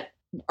ideas that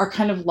are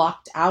kind of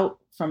locked out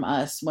from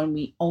us when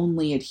we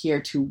only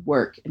adhere to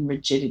work and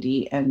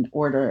rigidity and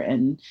order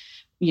and,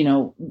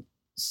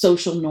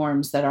 social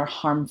norms that are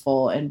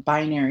harmful and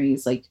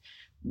binaries. Like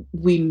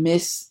we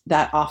miss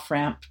that off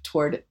ramp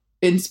toward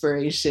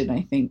inspiration,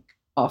 I think,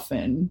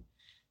 often.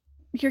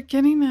 You're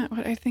getting at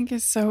what I think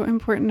is so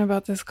important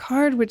about this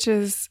card, which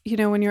is,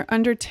 when you're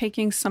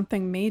undertaking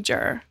something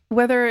major,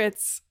 whether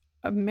it's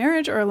a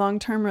marriage or a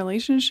long-term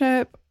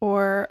relationship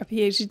or a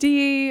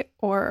PhD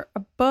or a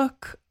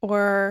book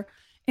or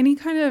any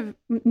kind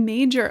of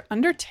major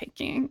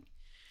undertaking,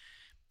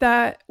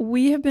 that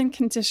we have been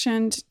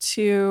conditioned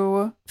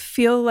to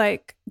feel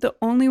like the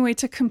only way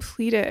to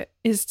complete it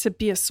is to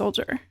be a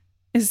soldier,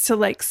 is to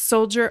like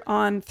soldier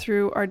on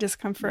through our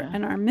discomfort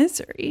and our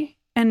misery.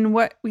 And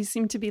what we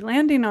seem to be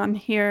landing on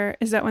here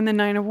is that when the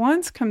Nine of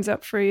Wands comes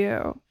up for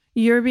you,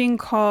 you're being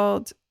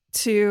called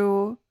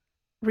to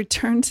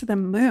return to the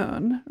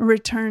moon,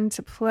 return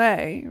to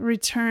play,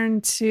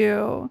 return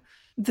to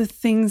the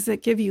things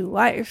that give you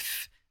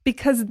life,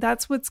 because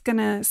that's what's going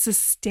to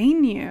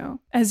sustain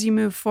you as you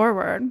move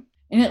forward.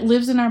 And it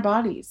lives in our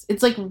bodies.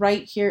 It's like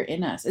right here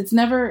in us. It's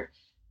never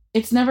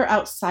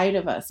outside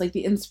of us. Like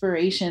the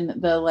inspiration,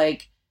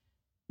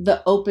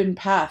 the open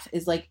path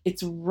is like,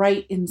 it's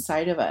right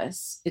inside of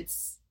us.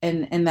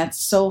 And that's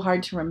so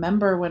hard to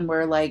remember when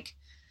we're like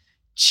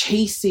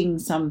chasing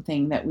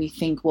something that we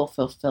think will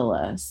fulfill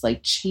us,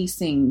 like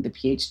chasing the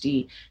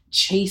PhD,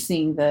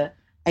 chasing the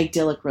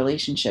idyllic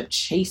relationship,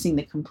 chasing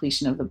the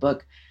completion of the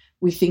book.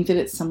 We think that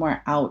it's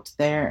somewhere out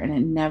there, and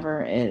it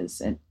never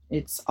is. And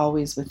it's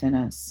always within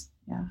us.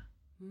 Yeah.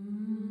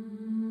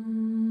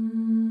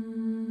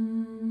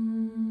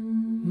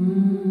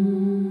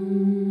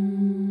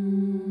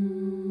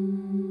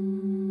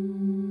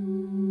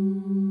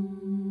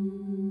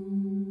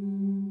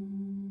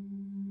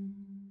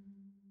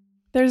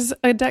 There's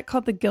a deck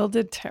called the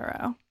Gilded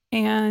Tarot.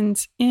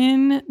 And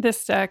in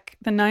this deck,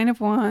 the Nine of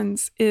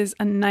Wands is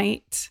a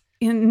knight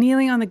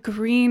kneeling on the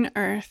green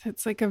earth.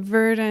 It's like a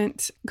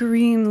verdant,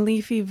 green,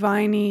 leafy,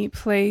 viney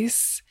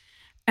place,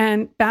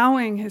 and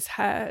bowing his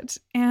head.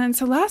 And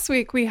so last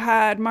week we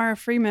had Mara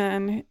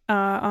Freeman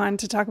on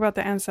to talk about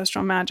the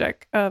ancestral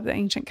magic of the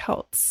ancient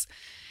Celts.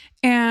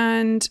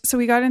 And so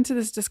we got into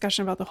this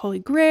discussion about the Holy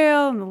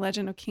Grail and the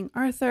legend of King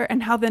Arthur,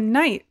 and how the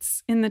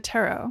knights in the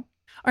tarot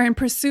are in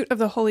pursuit of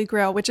the Holy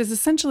Grail, which is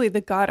essentially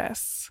the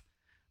goddess,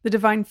 the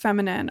divine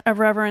feminine, a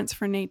reverence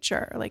for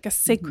nature, like a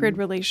sacred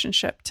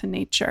relationship to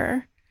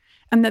nature.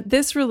 And that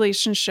this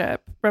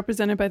relationship,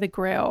 represented by the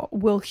Grail,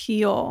 will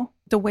heal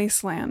the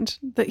wasteland,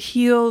 that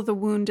heal the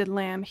wounded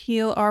land,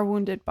 heal our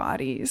wounded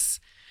bodies.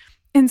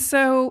 And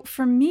so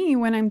for me,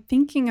 when I'm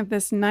thinking of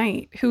this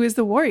knight, who is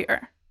the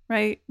warrior,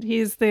 right?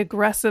 He's the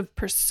aggressive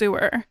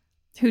pursuer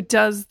who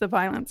does the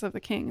violence of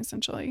the king,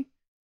 essentially.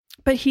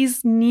 But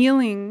he's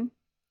kneeling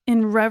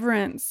in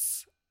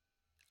reverence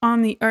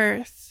on the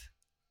earth.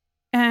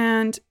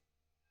 And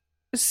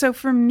so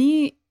for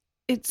me,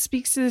 it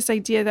speaks to this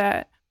idea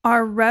that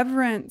our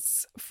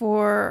reverence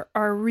for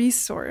our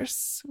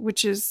resource,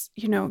 which is,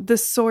 the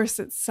source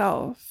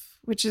itself,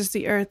 which is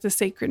the earth, the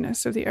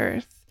sacredness of the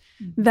earth,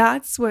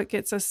 that's what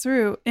gets us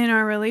through in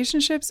our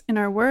relationships, in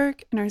our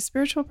work, in our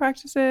spiritual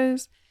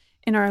practices,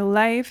 in our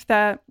life.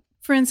 That,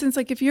 for instance,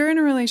 like if you're in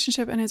a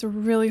relationship and it's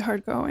really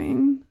hard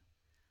going,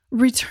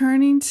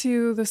 returning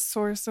to the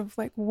source of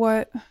like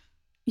what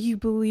you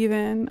believe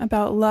in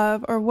about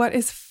love, or what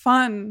is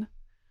fun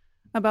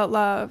about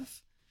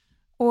love,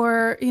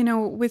 or,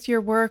 with your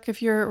work, if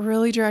you're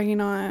really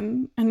dragging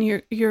on and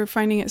you're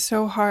finding it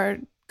so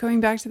hard, going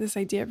back to this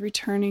idea of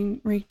returning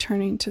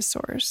to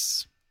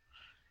source.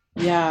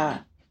 Yeah.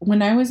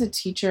 When I was a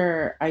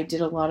teacher, I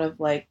did a lot of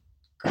like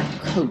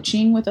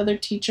coaching with other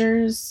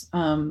teachers,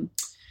 and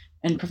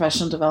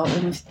professional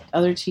development with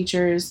other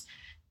teachers.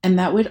 And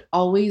that would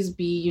always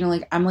be,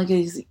 like I'm like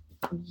a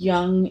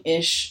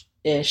young-ish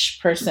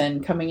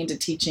person coming into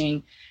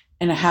teaching,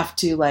 and I have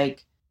to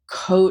like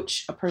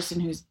coach a person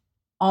who's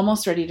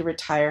almost ready to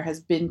retire, has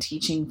been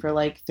teaching for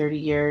like 30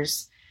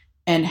 years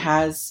and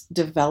has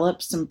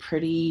developed some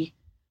pretty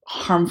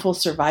harmful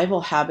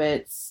survival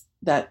habits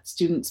that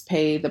students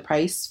pay the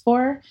price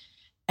for.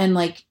 And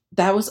like,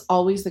 that was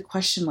always the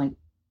question, like,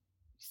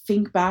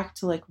 think back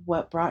to like,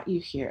 what brought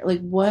you here?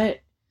 Like,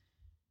 what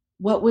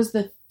was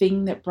the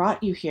thing that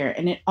brought you here?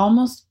 And it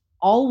almost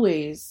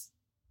always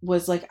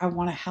was like, I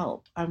want to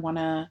help. I want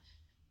to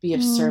be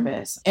of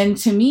service. And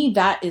to me,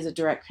 that is a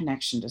direct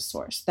connection to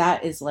source.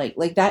 That is like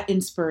that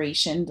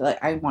inspiration,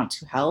 like I want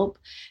to help,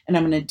 and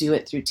I'm going to do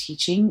it through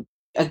teaching.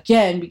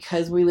 Again,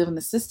 because we live in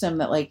the system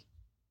that like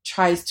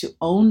tries to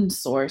own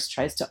source,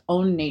 tries to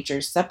own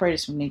nature, separate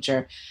us from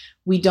nature.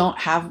 We don't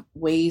have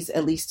ways,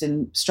 at least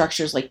in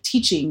structures like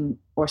teaching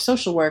or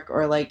social work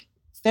or like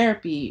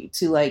therapy,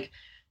 to like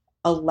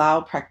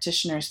allow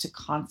practitioners to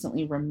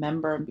constantly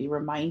remember and be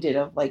reminded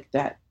of like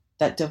that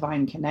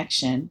divine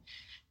connection.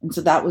 And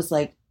so that was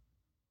like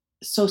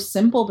so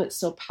simple, but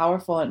so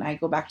powerful. And I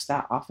go back to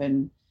that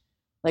often.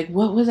 Like,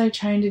 what was I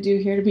trying to do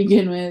here to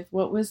begin with?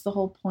 What was the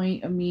whole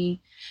point of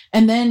me?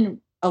 And then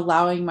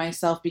allowing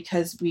myself,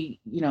 because we,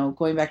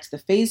 going back to the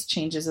phase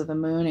changes of the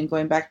moon and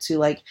going back to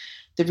like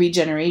the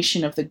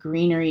regeneration of the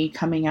greenery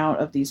coming out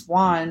of these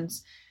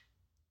wands,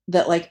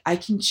 that like I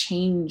can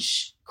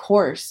change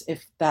course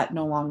if that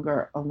no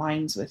longer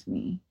aligns with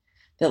me.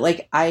 That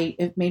like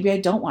if maybe I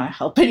don't want to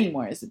help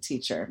anymore as a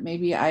teacher.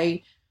 Maybe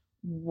I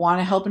want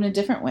to help in a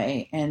different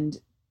way. And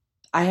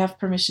I have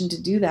permission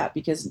to do that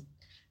because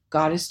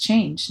God has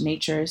changed.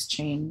 Nature has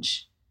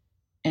changed.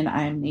 And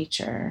I am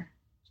nature.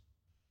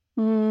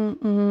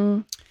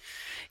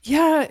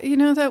 Yeah.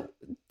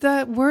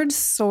 That word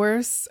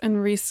source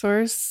and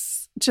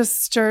resource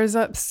just stirs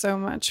up so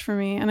much for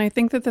me. And I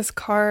think that this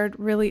card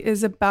really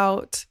is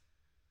about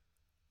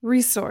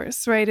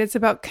resource, right? It's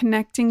about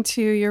connecting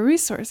to your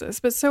resources.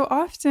 But so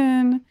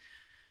often,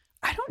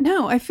 I don't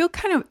know, I feel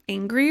kind of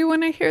angry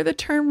when I hear the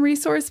term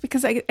resource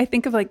because I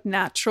think of like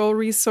natural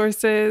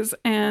resources,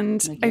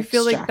 and Like I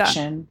feel like that.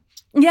 extraction.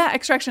 Yeah,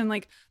 extraction.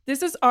 Like,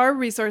 this is our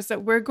resource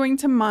that we're going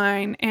to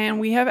mine, and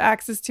we have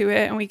access to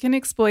it, and we can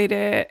exploit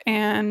it,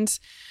 and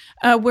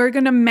we're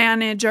going to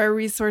manage our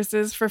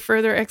resources for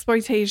further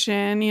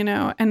exploitation,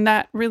 and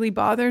that really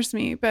bothers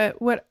me.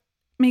 But what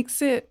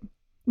makes it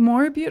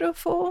more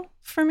beautiful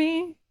for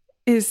me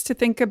is to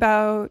think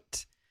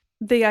about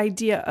the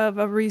idea of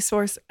a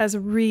resource as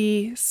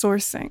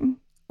resourcing,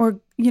 or,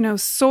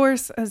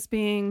 source as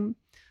being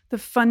the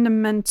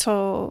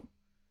fundamental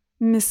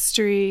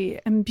mystery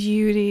and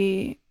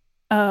beauty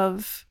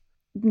of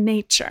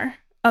nature,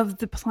 of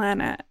the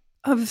planet,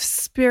 of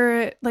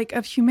spirit, like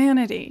of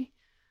humanity,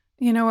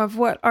 of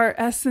what our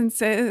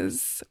essence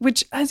is,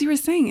 which, as you were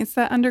saying, it's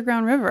that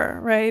underground river,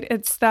 right?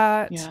 It's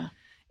that,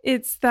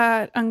 it's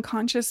that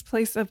unconscious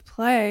place of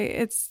play.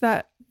 It's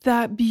that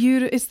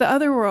beauty, it's the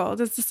other world,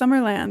 it's the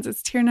Summerlands,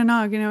 it's Tir na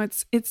Nog,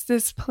 it's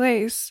this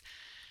place.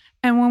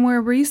 And when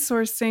we're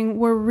resourcing,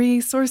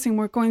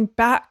 we're going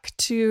back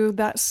to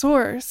that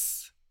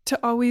source to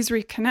always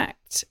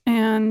reconnect.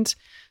 And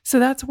so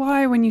that's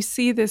why when you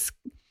see this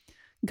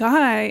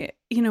guy,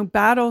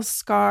 battle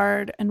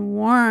scarred and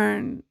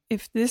worn,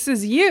 if this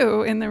is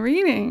you in the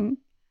reading,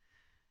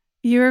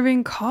 you're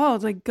being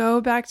called, like,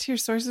 go back to your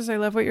sources. I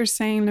love what you're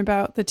saying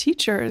about the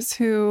teachers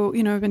who,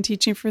 have been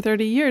teaching for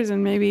 30 years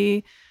and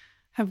maybe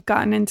have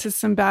gotten into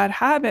some bad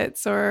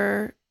habits,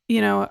 or,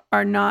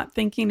 are not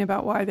thinking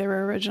about why they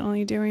were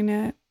originally doing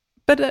it.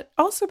 But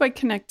also by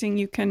connecting,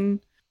 you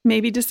can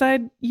maybe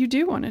decide you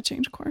do want to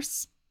change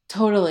course.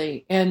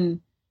 Totally.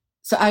 And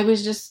so I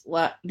was just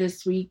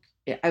this week,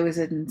 I was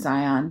in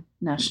Zion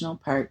National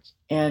Park,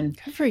 and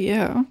good for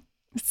you.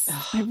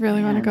 I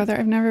really want to go there.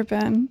 I've never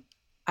been.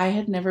 I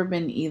had never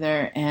been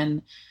either.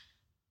 And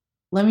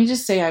let me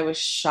just say, I was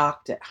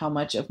shocked at how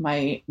much of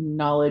my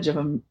knowledge of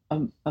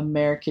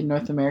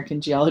North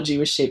American geology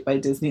was shaped by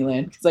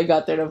Disneyland. Because I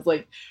got there and I was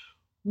like,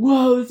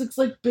 whoa, this looks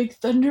like Big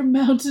Thunder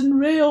Mountain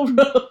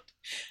Railroad.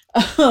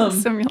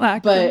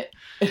 But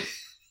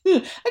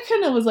I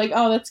kind of was like,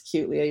 oh, that's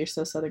cute, Leah. You're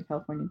so Southern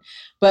Californian.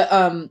 But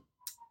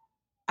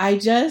I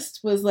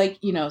just was like,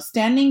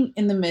 standing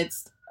in the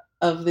midst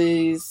of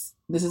these.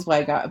 This is why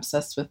I got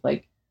obsessed with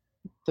like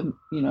the,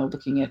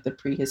 looking at the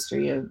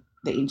prehistory of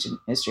the ancient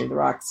history of the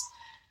rocks.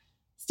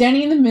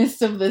 Standing in the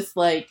midst of this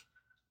like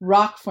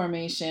rock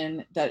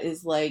formation that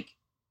is like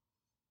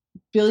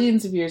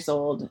billions of years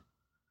old,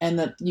 and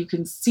that you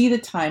can see the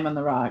time on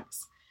the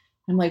rocks.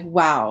 I'm like,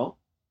 wow,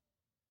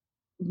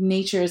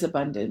 nature is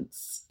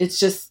abundance. It's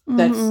just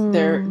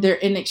they're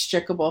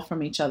inextricable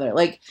from each other.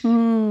 Like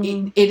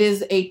it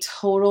is a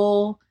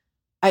total,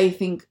 I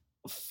think,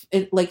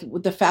 like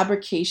with the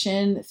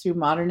fabrication through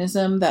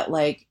modernism that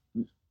like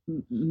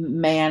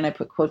man, I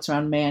put quotes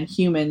around man,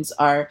 humans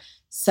are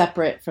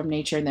separate from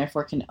nature and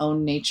therefore can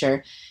own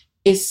nature,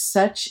 is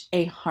such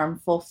a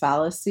harmful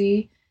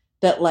fallacy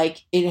that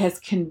like it has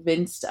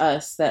convinced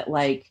us that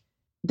like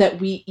that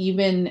we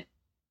even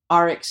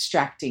are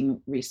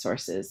extracting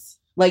resources.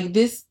 Like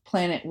this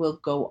planet will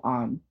go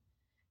on.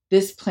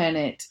 This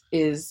planet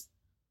is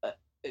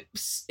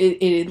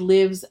it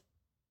lives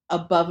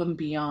above and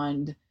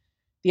beyond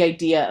the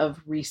idea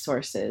of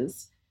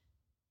resources.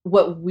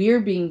 What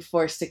we're being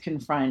forced to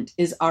confront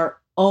is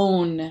our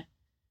own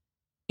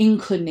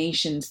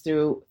inclinations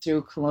through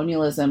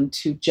colonialism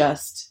to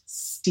just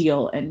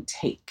steal and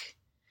take,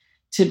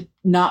 to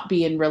not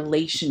be in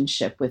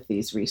relationship with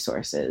these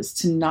resources,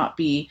 to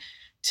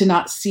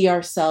not see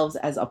ourselves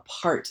as a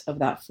part of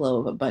that flow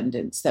of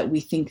abundance, that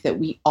we think that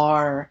we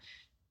are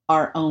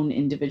our own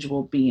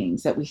individual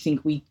beings, that we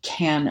think we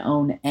can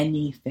own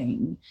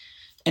anything.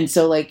 And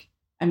so like,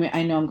 I mean,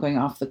 I know I'm going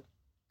on a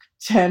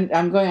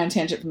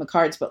tangent from the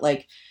cards, but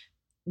like,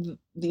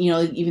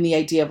 even the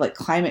idea of like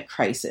climate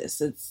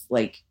crisis, it's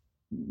like,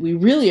 we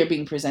really are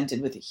being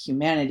presented with a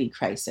humanity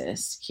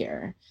crisis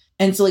here.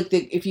 And so like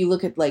if you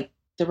look at like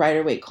the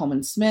Rider-Waite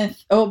Coleman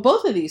Smith,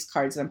 both of these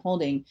cards that I'm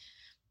holding,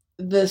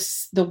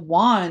 the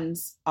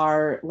wands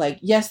are like,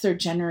 yes, they're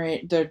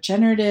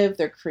generative,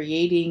 they're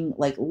creating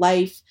like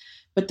life,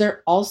 but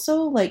they're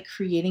also like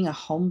creating a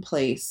home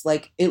place.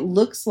 Like it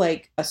looks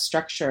like a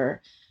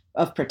structure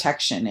of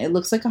protection. It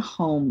looks like a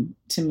home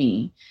to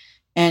me.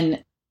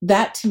 And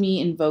that to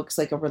me invokes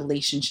like a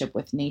relationship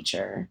with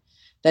nature,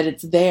 that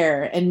it's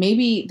there. And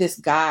maybe this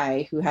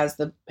guy who has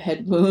the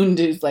head wound,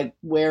 who's like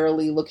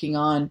warily looking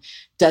on,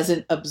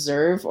 doesn't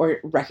observe or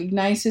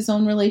recognize his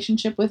own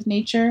relationship with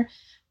nature,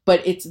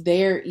 but it's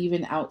there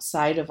even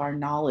outside of our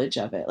knowledge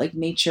of it. Like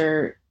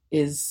nature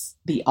is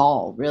the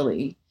all,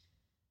 really.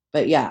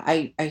 But yeah,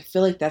 I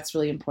feel like that's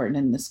really important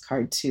in this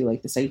card too.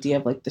 Like this idea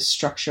of like the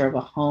structure of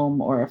a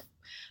home or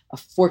a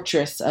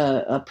fortress,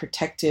 a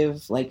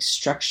protective like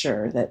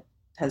structure that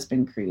has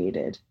been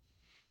created.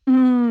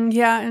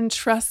 Yeah. And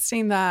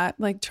trusting that,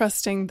 like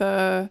trusting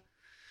the,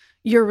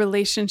 your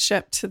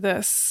relationship to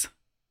this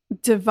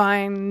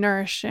divine,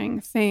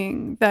 nourishing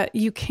thing, that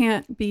you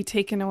can't be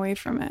taken away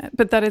from it,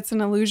 but that it's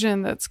an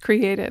illusion that's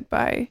created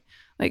by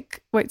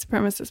like white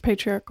supremacist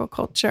patriarchal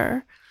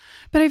culture.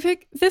 But I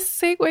think this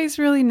segues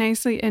really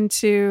nicely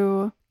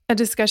into a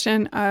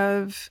discussion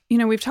of,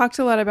 we've talked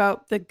a lot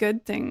about the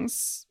good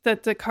things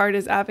that the card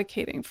is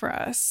advocating for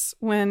us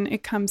when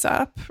it comes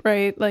up,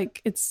 right?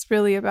 Like it's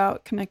really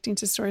about connecting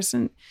to source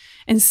and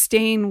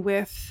staying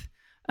with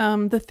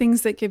the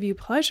things that give you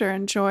pleasure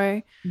and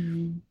joy.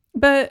 Mm-hmm.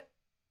 But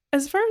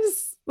as far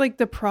as like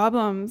the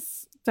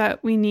problems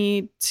that we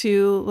need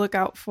to look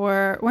out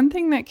for, one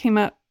thing that came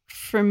up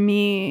for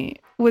me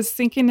was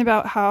thinking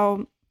about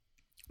how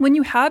when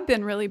you have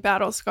been really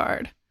battle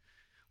scarred,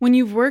 when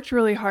you've worked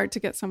really hard to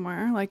get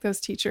somewhere, like those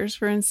teachers,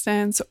 for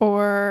instance,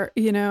 or,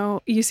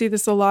 you see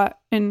this a lot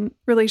in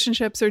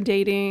relationships or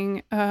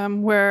dating,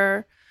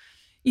 where,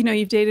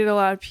 you've dated a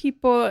lot of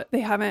people, they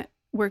haven't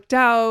worked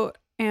out,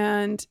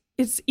 and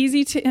it's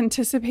easy to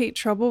anticipate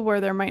trouble where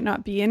there might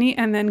not be any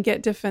and then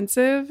get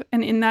defensive.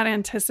 And in that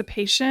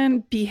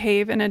anticipation,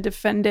 behave in a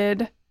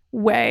defended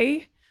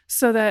way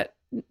so that,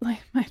 like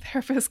my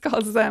therapist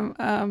calls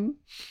them,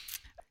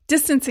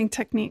 distancing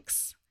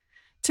techniques.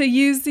 To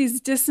use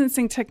these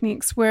distancing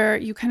techniques where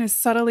you kind of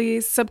subtly,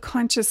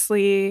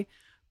 subconsciously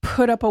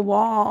put up a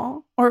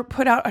wall or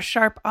put out a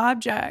sharp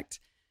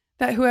object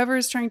that whoever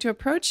is trying to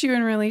approach you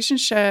in a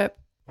relationship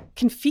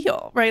can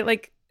feel, right?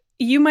 Like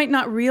you might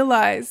not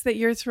realize that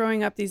you're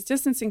throwing up these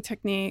distancing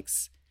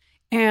techniques.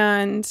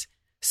 And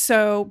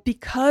so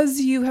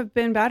because you have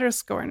been battle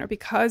scarred or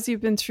because you've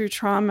been through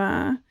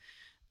trauma,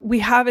 we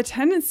have a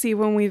tendency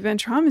when we've been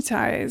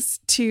traumatized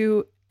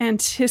to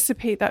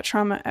anticipate that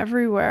trauma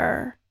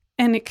everywhere.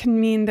 And it can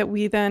mean that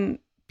we then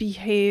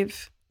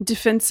behave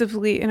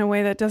defensively in a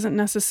way that doesn't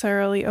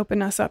necessarily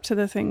open us up to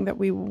the thing that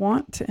we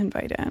want to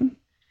invite in.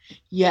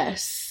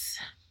 Yes.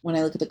 When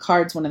I look at the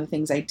cards, one of the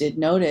things I did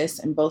notice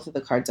in both of the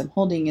cards I'm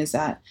holding is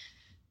that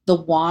the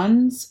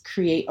wands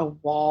create a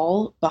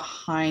wall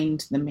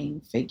behind the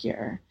main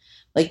figure.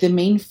 Like the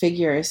main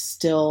figure is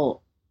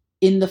still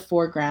in the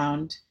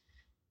foreground.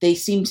 They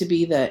seem to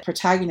be the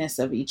protagonist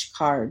of each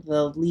card,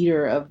 the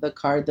leader of the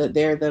card, that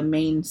they're the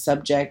main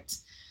subject,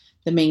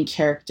 the main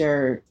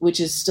character,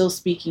 which is still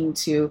speaking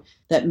to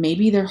that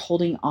maybe they're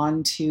holding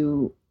on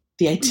to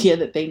the idea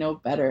that they know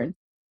better.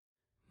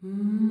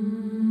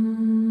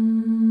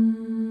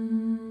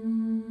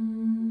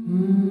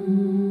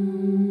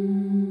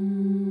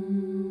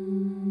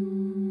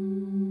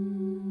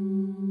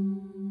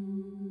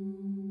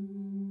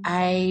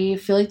 I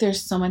feel like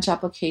there's so much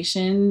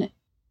application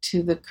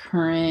to the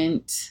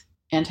current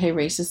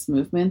anti-racist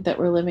movement that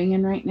we're living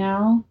in right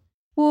now.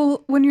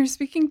 Well, when you're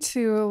speaking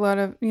to a lot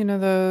of,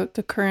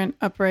 the current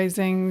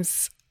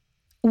uprisings,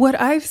 what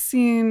I've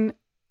seen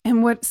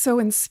and what so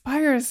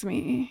inspires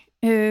me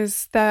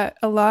is that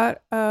a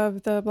lot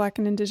of the Black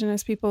and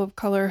Indigenous people of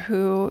color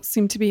who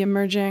seem to be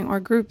emerging, or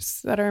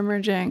groups that are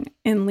emerging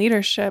in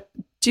leadership,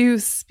 do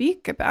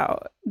speak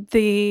about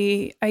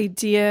the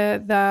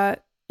idea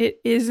that it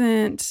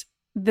isn't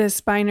this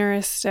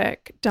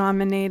binaristic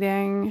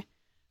dominating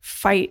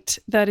fight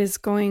that is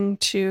going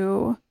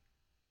to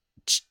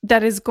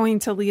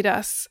lead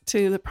us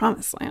to the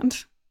promised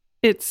land.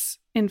 It's,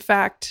 in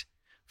fact,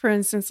 for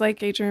instance,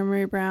 like Adrienne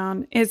Maree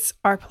Brown, it's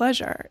our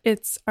pleasure,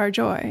 it's our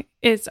joy,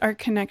 it's our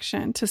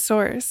connection to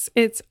source,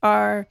 it's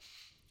our,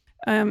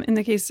 in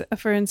the case,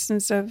 for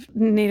instance, of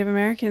Native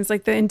Americans,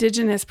 like the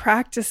indigenous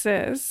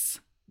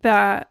practices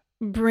that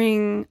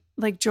bring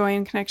like joy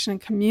and connection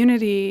and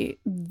community,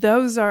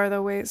 those are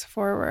the ways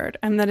forward.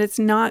 And that it's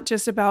not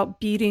just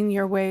about beating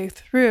your way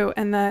through,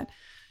 and that,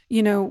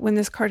 when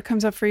this card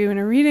comes up for you in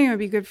a reading, it would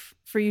be good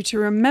for you to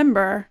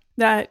remember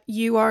that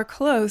you are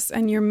close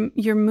and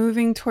you're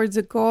moving towards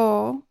a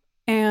goal.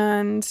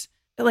 And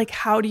like,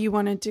 how do you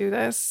want to do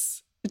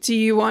this? Do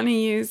you want to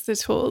use the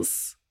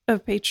tools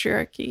of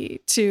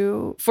patriarchy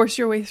to force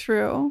your way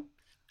through?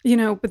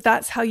 But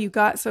that's how you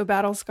got so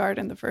battle scarred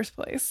in the first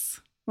place.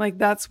 Like,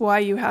 that's why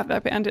you have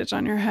that bandage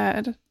on your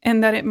head,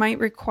 and that it might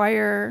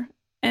require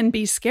and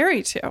be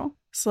scary too.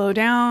 Slow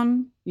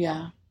down.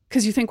 Yeah.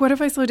 Because you think, what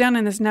if I slow down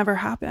and this never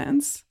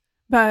happens?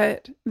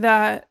 But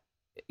that,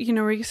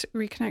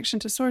 reconnection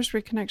to source,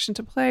 reconnection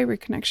to play,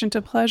 reconnection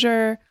to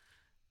pleasure,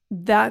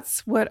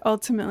 that's what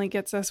ultimately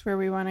gets us where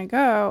we want to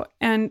go.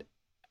 And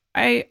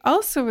I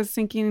also was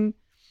thinking,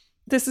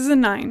 this is a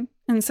 9.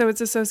 And so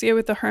it's associated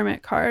with the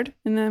Hermit card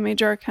in the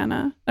Major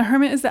Arcana. The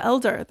Hermit is the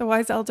elder, the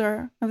wise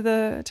elder of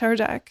the tarot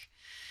deck.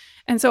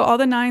 And so all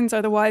the 9s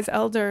are the wise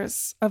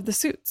elders of the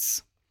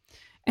suits.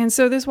 And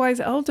so this wise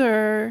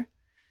elder,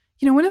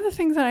 one of the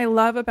things that I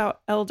love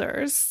about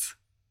elders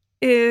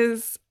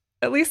is,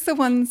 at least the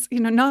ones,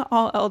 not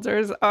all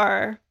elders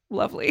are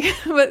lovely,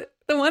 but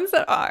the ones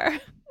that are,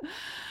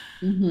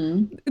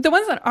 the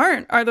ones that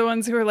aren't are the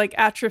ones who are like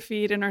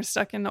atrophied and are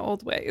stuck in the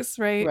old ways,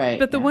 right? Right.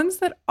 But the ones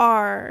that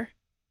are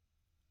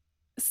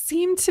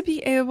seem to be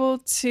able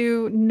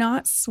to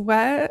not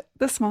sweat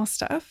the small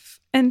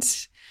stuff. And,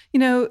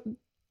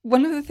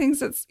 one of the things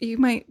that's, you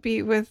might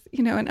be with,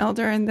 an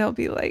elder, and they'll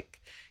be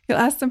like, you'll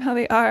ask them how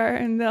they are,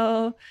 and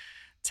they'll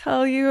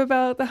tell you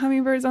about the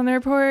hummingbirds on their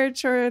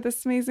porch, or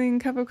this amazing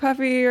cup of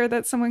coffee, or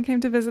that someone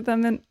came to visit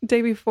them the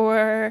day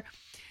before,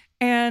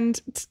 and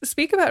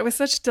speak about it with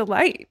such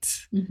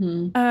delight.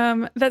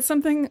 That's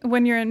something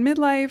when you're in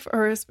midlife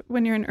or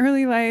when you're in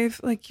early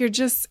life, like you're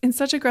just in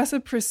such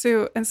aggressive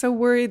pursuit and so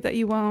worried that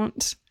you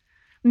won't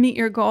meet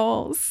your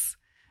goals.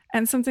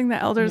 And something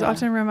that elders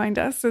often remind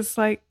us is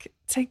like,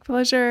 take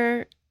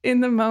pleasure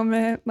in the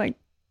moment, like,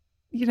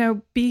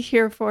 be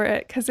here for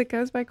it, because it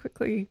goes by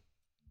quickly.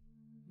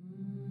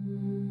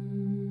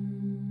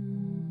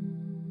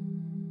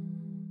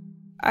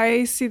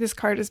 I see this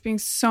card as being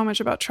so much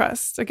about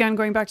trust. Again,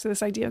 going back to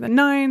this idea of the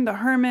 9, the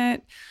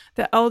hermit,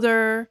 the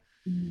elder.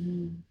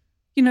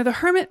 The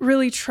hermit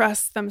really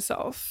trusts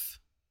themselves.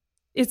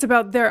 It's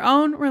about their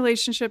own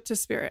relationship to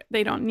spirit.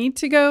 They don't need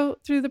to go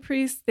through the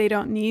priest. They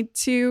don't need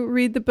to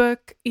read the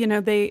book.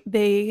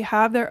 They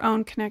have their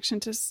own connection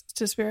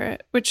to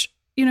spirit, which,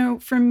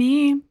 for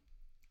me,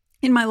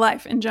 in my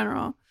life in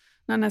general,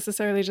 not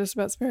necessarily just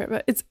about spirit,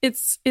 but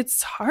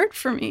it's hard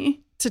for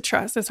me to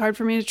trust. It's hard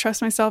for me to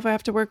trust myself. I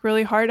have to work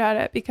really hard at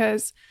it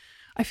because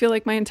I feel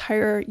like my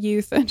entire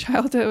youth and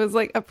childhood was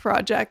like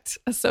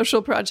a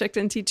social project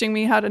in teaching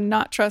me how to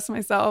not trust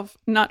myself,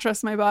 not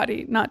trust my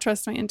body, not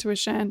trust my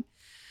intuition.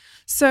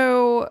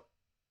 So,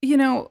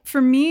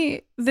 for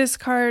me, this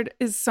card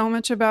is so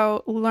much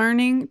about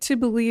learning to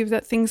believe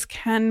that things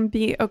can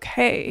be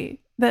okay,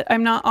 that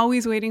I'm not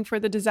always waiting for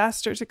the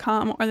disaster to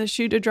come or the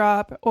shoe to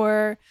drop,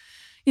 or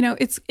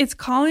it's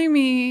calling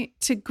me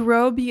to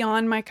grow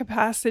beyond my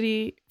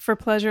capacity for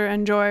pleasure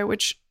and joy,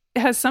 which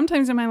has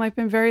sometimes in my life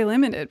been very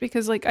limited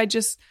because I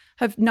just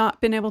have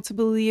not been able to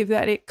believe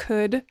that it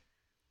could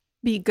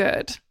be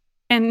good,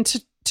 and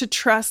to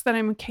trust that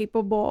I'm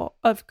capable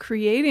of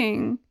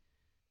creating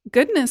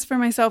goodness for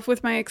myself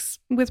with my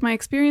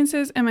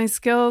experiences and my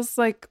skills.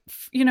 I'm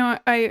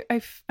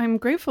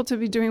grateful to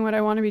be doing what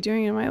I want to be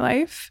doing in my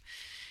life.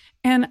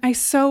 And I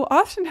so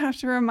often have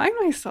to remind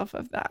myself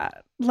of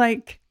that,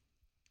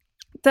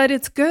 that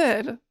it's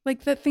good,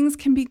 that things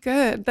can be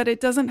good, that it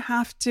doesn't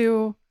have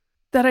to,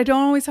 that I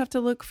don't always have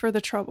to look for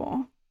the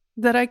trouble,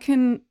 that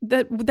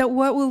that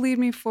what will lead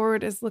me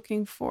forward is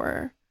looking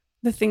for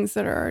the things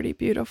that are already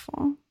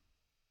beautiful.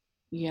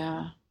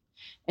 Yeah.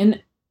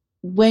 And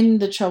when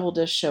the trouble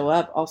does show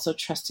up, also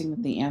trusting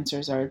that the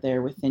answers are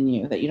there within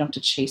you, that you don't have to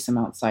chase them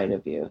outside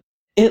of you.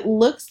 It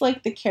looks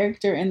like the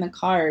character in the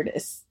card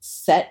is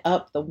set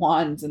up the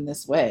wands in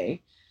this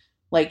way,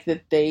 like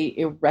that they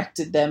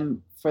erected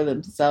them for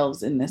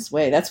themselves in this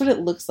way. That's what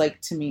it looks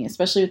like to me,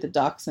 especially with the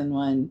dachshund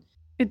one.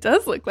 It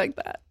does look like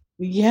that.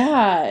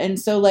 Yeah. And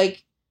so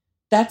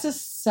that's a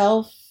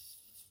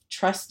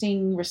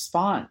self-trusting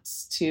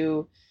response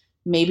to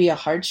maybe a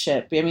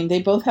hardship. I mean,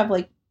 they both have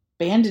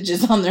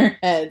bandages on their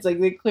heads.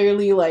 They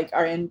clearly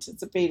are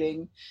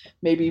anticipating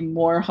maybe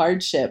more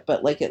hardship,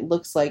 but it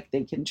looks like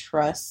they can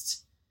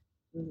trust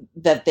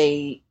that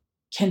they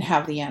can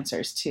have the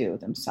answers to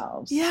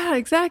themselves. Yeah,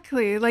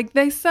 exactly.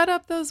 They set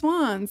up those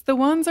wands. The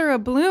wands are a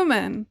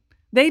bloomin'.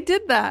 They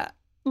did that.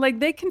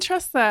 They can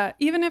trust that.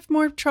 Even if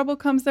more trouble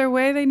comes their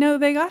way, they know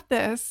they got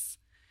this.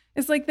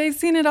 It's they've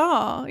seen it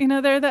all.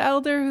 They're the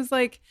elder who's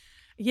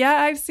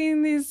yeah, I've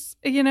seen these,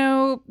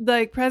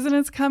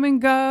 presidents come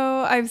and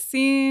go. I've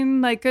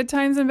seen good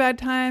times and bad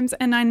times.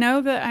 And I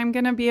know that I'm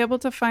going to be able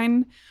to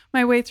find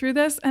my way through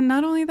this. And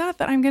not only that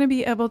I'm going to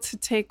be able to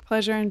take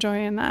pleasure and joy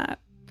in that.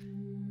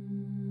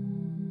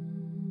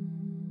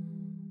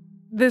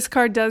 This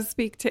card does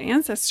speak to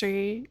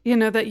ancestry,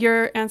 that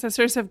your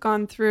ancestors have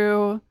gone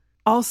through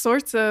all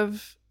sorts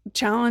of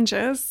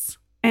challenges.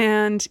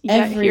 And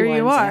yet here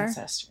you are.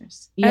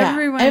 Ancestors. Yeah,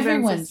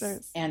 everyone's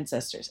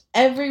ancestors.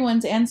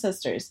 Everyone's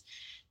ancestors.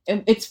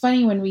 It's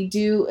funny when we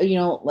do, a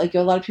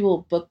lot of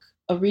people book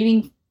a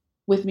reading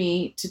with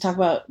me to talk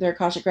about their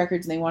Akashic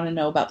records and they want to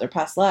know about their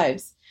past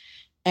lives.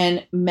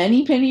 And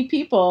many, many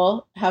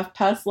people have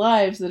past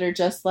lives that are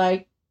just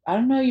I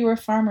don't know, you were a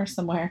farmer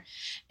somewhere.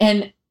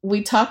 And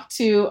we talked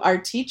to our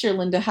teacher,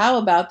 Linda Howe,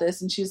 about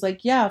this. And she's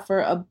yeah, for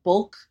a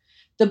bulk,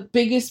 the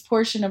biggest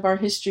portion of our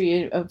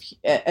history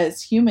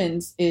as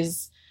humans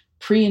is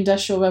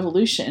pre-industrial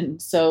revolution.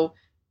 So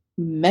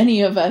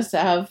many of us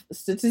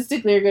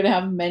statistically are going to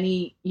have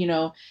many,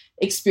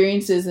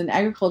 experiences in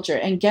agriculture.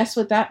 And guess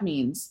what that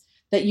means?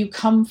 That you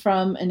come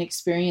from an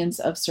experience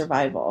of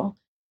survival.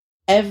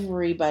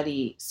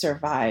 Everybody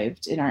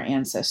survived in our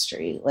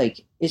ancestry.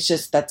 It's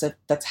just,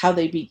 that's how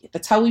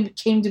we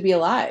came to be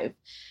alive.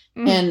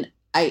 And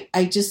I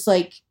just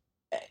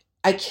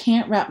I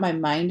can't wrap my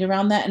mind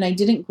around that. And I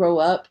didn't grow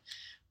up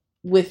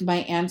with my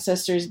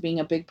ancestors being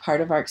a big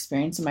part of our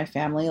experience in my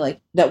family.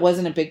 That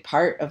wasn't a big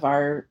part of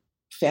our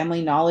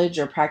family knowledge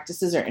or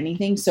practices or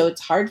anything. So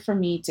it's hard for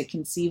me to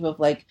conceive of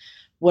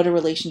what a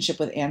relationship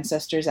with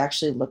ancestors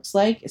actually looks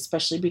like,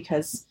 especially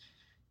because,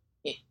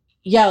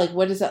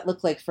 what does that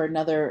look like for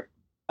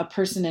a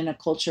person in a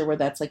culture where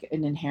that's an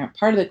inherent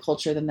part of the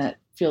culture, then that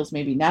feels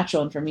maybe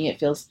natural. And for me, it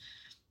feels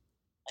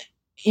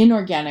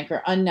inorganic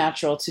or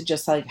unnatural to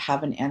just like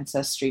have an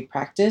ancestry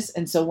practice.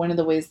 And so one of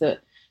the ways that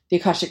the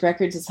Akashic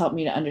Records has helped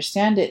me to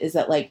understand it is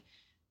that like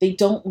they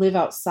don't live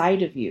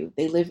outside of you.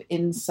 They live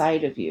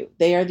inside of you.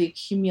 They are the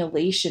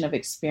accumulation of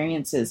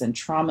experiences and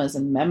traumas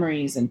and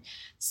memories and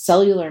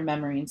cellular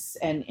memories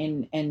and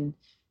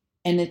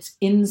it's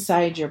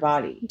inside your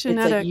body.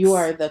 Genetics. It's like you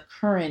are the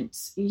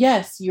current,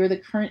 yes, you're the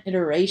current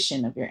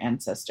iteration of your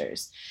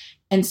ancestors.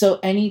 And so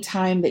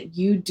anytime that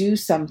you do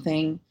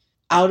something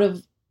out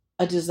of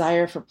a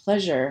desire for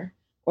pleasure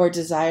or a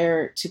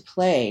desire to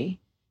play,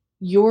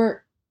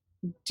 you're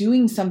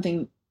doing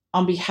something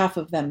on behalf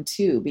of them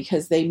too,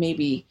 because they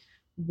maybe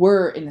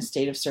were in a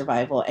state of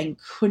survival and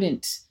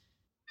couldn't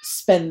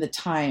spend the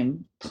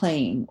time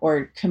playing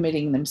or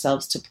committing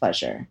themselves to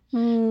pleasure.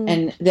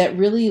 And that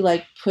really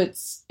like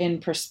puts in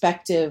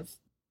perspective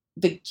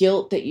the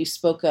guilt that you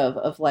spoke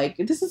of like,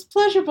 this is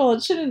pleasurable.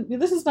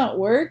 This is not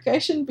work. I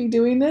shouldn't be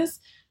doing this.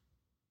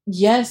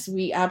 Yes,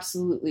 we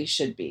absolutely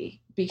should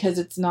be, because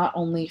it's not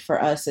only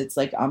for us, it's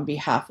like on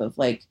behalf of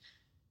like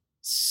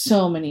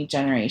so many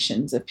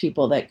generations of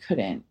people that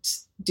couldn't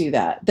do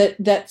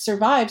that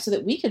survived so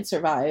that we could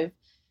survive.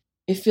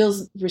 It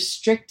feels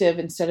restrictive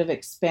instead of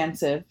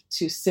expansive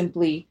to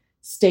simply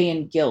stay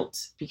in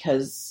guilt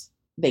because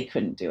they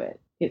couldn't do it.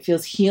 It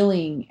feels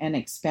healing and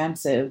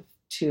expansive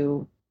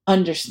to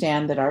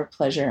understand that our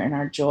pleasure and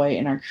our joy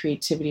and our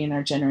creativity and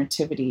our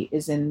generativity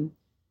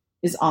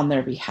is on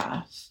their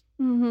behalf.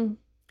 Mm-hmm.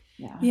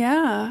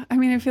 Yeah. I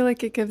mean, I feel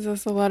like it gives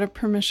us a lot of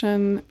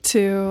permission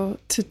to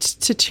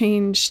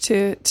change,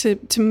 to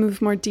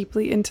move more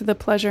deeply into the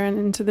pleasure and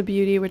into the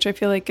beauty, which I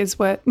feel like is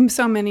what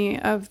so many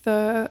of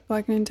the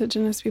Black and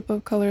Indigenous people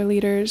of color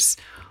leaders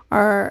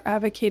are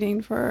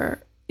advocating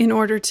for in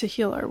order to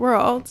heal our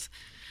world.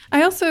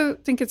 I also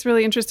think it's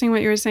really interesting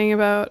what you were saying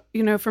about,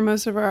 for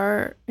most of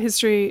our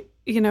history,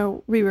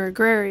 we were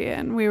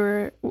agrarian, we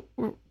were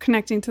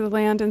connecting to the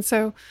land. And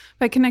so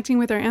by connecting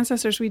with our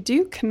ancestors, we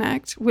do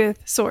connect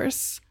with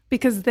source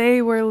because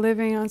they were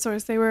living on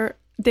source. They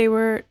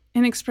were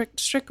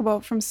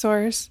inextricable from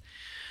source.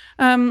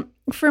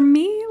 For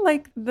me,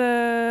 like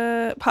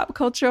the pop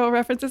cultural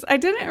references, I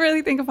didn't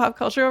really think of pop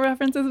cultural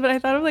references, but I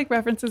thought of like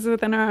references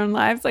within our own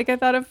lives. Like I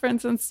thought of, for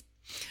instance,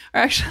 or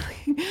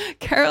actually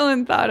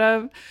Carolyn thought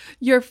of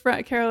your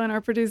friend, Carolyn,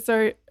 our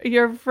producer,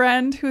 your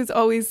friend who's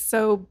always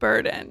so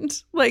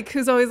burdened, like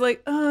who's always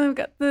like, oh, I've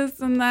got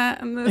this and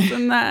that and this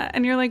and that.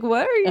 And you're like,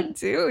 what are you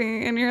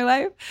doing in your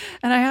life?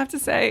 And I have to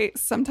say,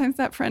 sometimes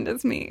that friend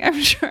is me,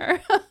 I'm sure.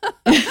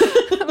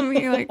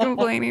 Me like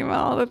complaining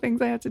about all the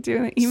things I have to do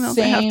and the emails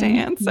I have to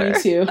answer.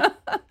 Me too.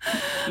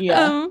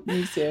 Yeah,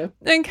 me too.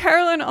 And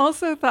Carolyn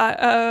also thought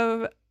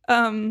of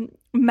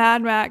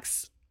Mad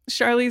Max,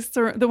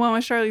 the one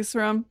with Charlize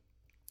Theron.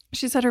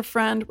 She said her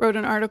friend wrote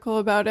an article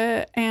about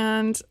it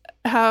and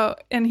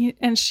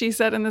she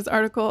said in this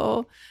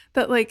article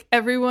that like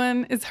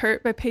everyone is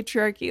hurt by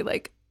patriarchy,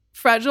 like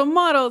fragile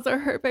models are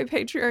hurt by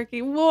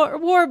patriarchy,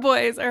 war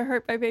boys are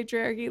hurt by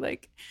patriarchy,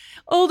 like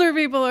older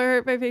people are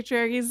hurt by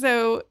patriarchy.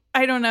 So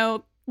I don't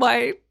know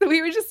why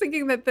we were just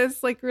thinking that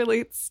this like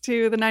relates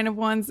to the Nine of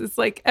Wands. Is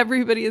like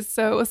everybody is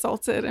so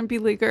assaulted and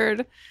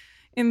beleaguered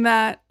in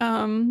that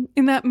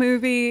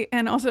movie,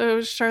 and also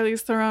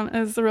Charlize Theron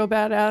is the real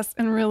badass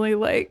and really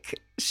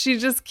like she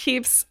just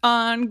keeps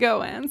on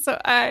going. So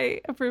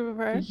I approve of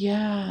her.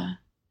 Yeah.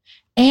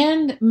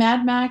 And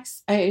Mad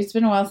Max, it's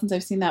been a while since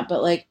I've seen that,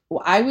 but like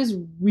I was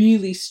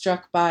really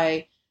struck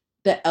by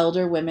the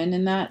elder women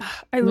in that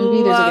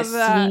movie. There's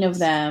like a scene of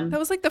them. That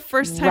was like the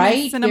first time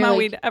in cinema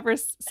we'd ever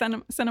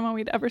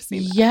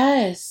seen that.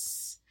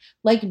 Yes.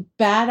 Like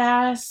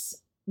badass,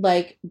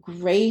 like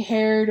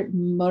gray-haired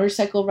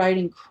motorcycle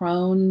riding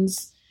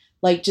crones.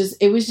 Like just,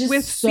 it was just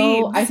with so,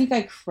 seeds. I think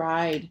I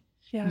cried.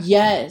 Yeah.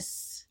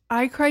 Yes.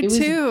 I cried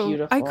too.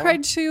 Beautiful. I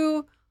cried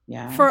too.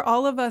 Yeah. For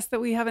all of us that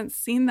we haven't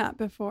seen that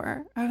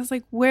before. I was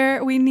like,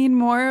 we need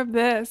more of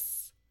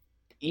this.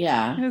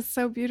 Yeah. It was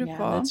so beautiful.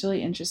 Yeah, that's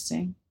really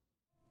interesting.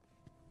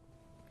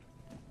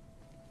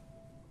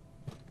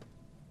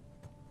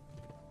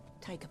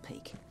 Take a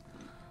peek.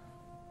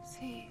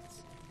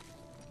 Seeds.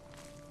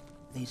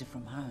 These are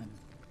from home.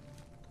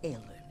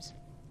 Heirlooms.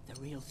 The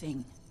real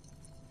thing.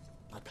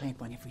 I plant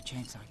one every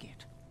chance I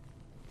get.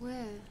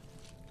 Where?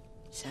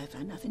 So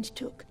far nothing's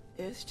took.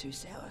 Earth's too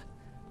sour.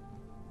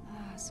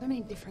 Ah, so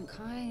many different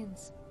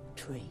kinds.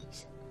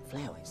 Trees,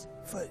 flowers,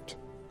 fruit.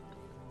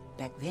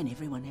 Back then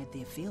everyone had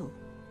their fill.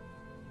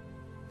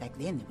 Back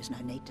then there was no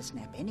need to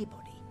snap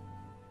anybody.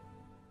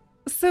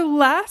 So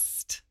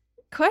last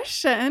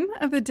question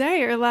of the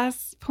day, or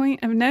last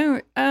point of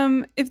note.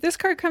 If this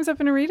card comes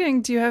up in a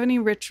reading, do you have any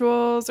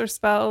rituals or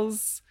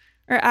spells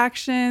or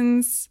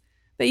actions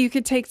that you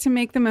could take to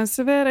make the most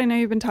of it? I know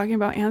you've been talking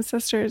about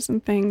ancestors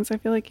and things. I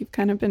feel like you've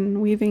kind of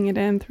been weaving it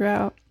in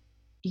throughout.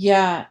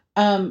 Yeah.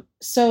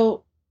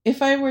 So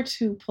if I were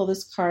to pull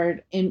this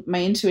card,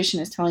 my intuition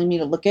is telling me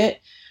to look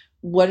at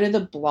what are the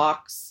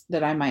blocks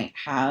that I might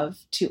have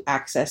to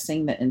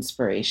accessing the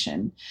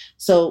inspiration.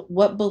 So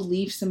what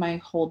beliefs am I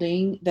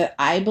holding that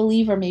I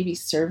believe are maybe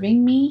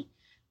serving me,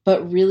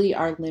 but really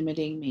are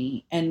limiting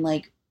me. And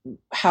like,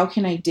 how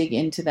can I dig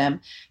into them?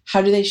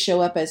 How do they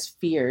show up as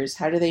fears?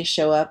 How do they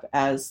show up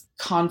as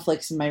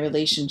conflicts in my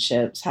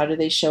relationships? How do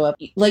they show up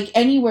like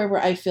anywhere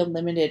where I feel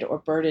limited or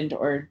burdened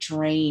or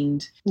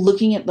drained?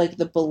 Looking at like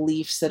the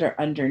beliefs that are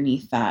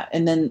underneath that,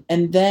 and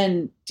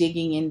then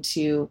digging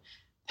into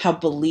how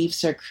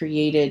beliefs are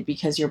created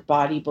because your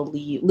body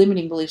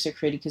limiting beliefs are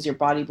created because your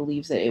body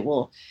believes that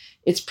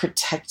it's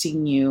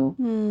protecting you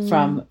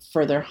from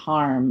further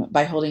harm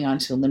by holding on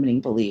to a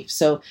limiting belief.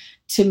 So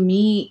to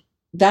me,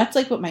 that's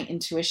like what my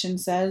intuition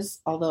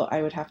says, although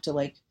I would have to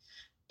like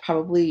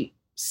probably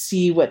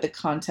see what the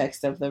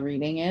context of the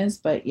reading is.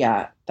 But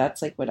yeah,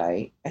 that's like what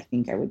I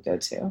think I would go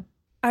to.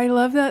 I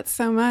love that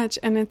so much.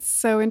 And it's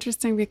so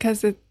interesting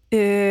because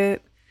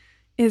it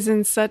is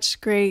in such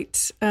great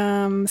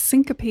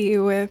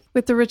syncope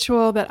with the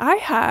ritual that I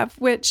have,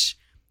 which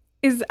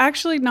is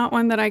actually not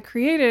one that I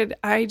created.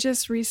 I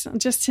just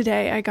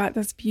today, I got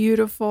this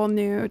beautiful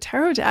new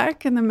tarot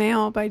deck in the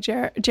mail by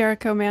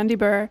Jericho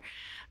Mandibur.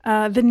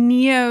 The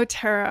Neo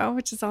Tarot,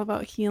 which is all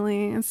about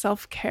healing and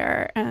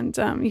self-care. And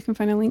you can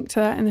find a link to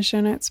that in the show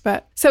notes.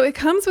 But so it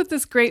comes with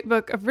this great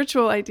book of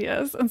ritual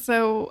ideas. And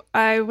so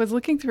I was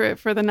looking through it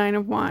for the 9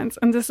 of Wands,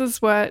 and this is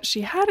what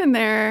she had in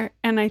there.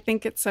 And I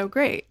think it's so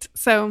great.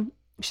 So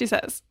she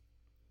says,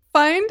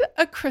 find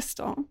a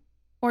crystal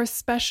or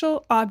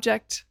special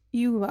object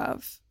you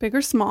love, big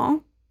or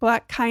small.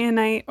 Black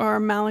kyanite or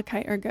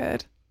malachite are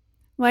good.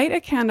 Light a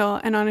candle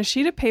and on a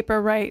sheet of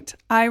paper write,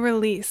 I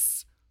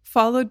release,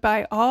 followed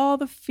by all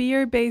the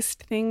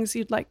fear-based things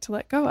you'd like to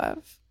let go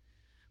of.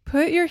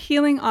 Put your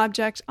healing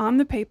object on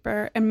the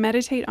paper and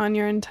meditate on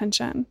your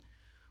intention.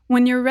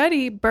 When you're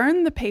ready,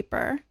 burn the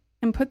paper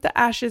and put the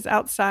ashes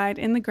outside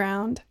in the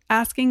ground,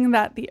 asking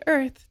that the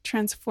earth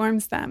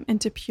transforms them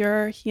into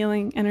pure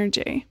healing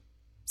energy.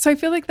 So I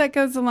feel like that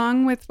goes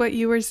along with what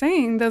you were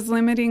saying, those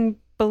limiting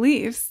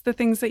beliefs, the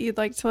things that you'd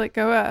like to let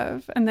go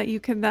of, and that you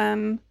could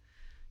then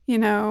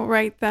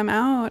write them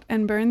out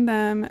and burn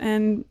them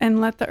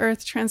and let the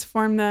earth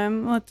transform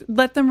them.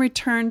 Let them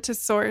return to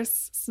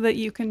source so that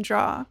you can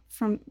draw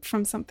from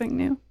something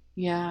new.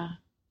 Yeah.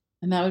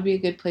 And that would be a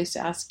good place to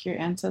ask your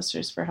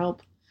ancestors for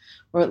help,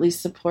 or at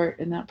least support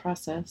in that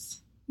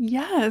process.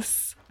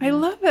 Yes. Yeah. I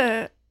love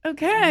it.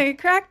 Okay.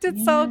 Cracked it,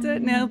 solved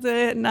it, nailed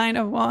it. 9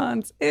 of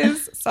Wands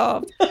is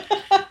solved.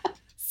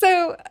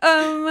 So,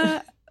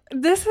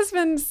 this has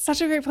been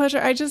such a great pleasure.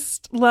 I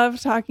just love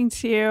talking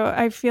to you.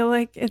 I feel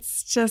like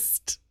it's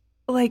just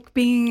like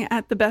being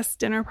at the best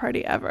dinner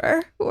party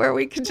ever, where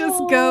we could just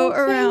go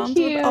around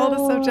with all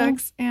the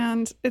subjects.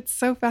 And it's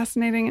so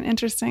fascinating and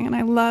interesting. And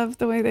I love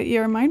the way that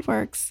your mind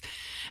works.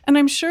 And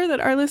I'm sure that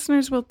our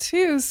listeners will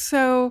too.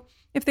 So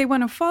if they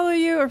want to follow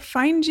you or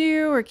find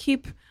you or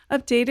keep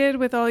updated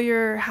with all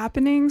your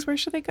happenings, where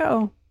should they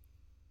go?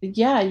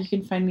 Yeah, you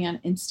can find me on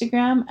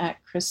Instagram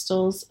at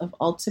Crystals of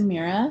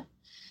Altamira.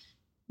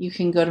 You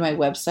can go to my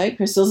website,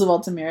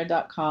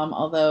 crystalsofaltamira.com,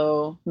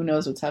 although who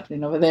knows what's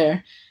happening over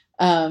there.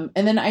 And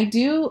then I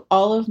do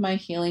all of my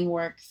healing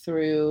work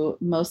through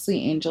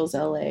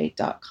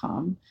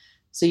mostlyangelsla.com.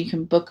 So you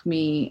can book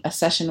me a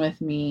session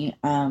with me.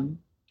 But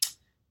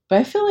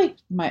I feel like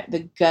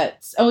the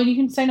guts. Oh, and you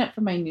can sign up for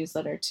my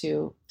newsletter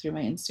too through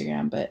my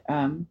Instagram. But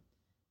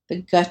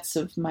the guts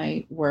of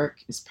my work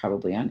is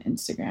probably on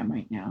Instagram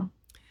right now.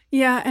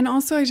 Yeah, and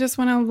also I just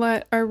want to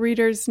let our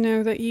readers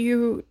know that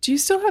do you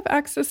still have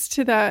access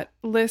to that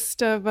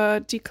list of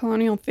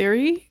decolonial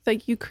theory?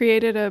 Like you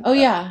created a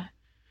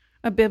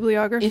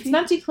bibliography? It's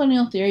not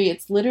decolonial theory.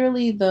 It's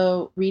literally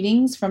the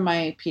readings from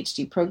my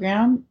PhD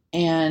program,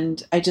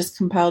 and I just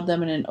compiled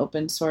them in an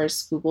open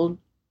source Google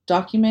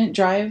document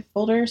drive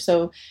folder.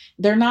 So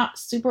they're not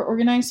super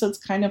organized, so it's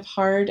kind of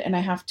hard, and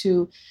I have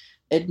to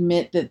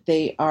admit that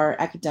they are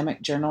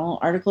academic journal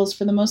articles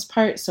for the most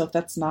part. So if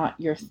that's not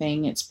your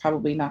thing, it's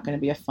probably not going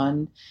to be a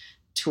fun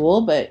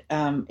tool, but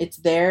it's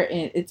there.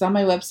 It's on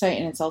my website,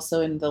 and it's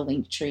also in the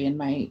link tree in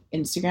my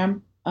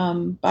Instagram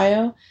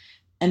bio.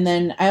 And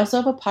then I also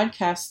have a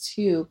podcast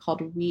too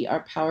called We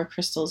Are Power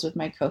Crystals with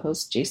my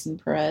co-host Jason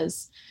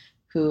Perez,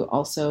 who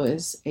also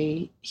is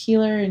a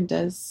healer and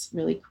does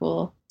really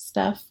cool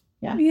stuff.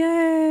 Yeah.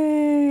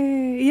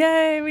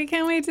 Yay. We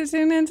can't wait to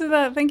tune into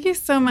that. Thank you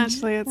so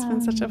much, Leah. It's been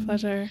such a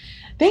pleasure.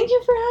 Thank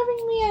you for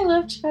having me. I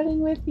love chatting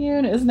with you.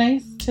 And it was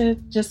nice to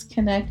just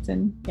connect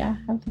and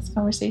have this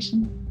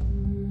conversation.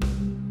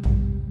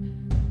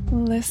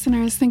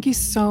 Listeners, thank you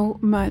so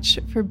much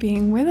for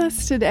being with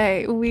us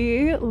today.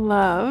 We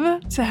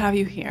love to have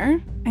you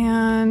here.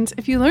 And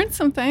if you learned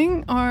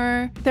something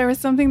or there was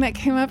something that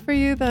came up for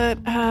you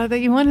that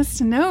you want us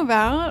to know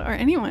about or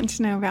anyone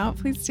to know about,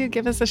 please do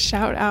give us a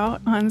shout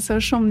out on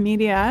social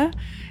media.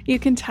 You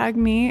can tag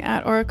me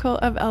at Oracle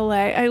of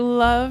LA. I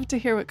love to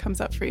hear what comes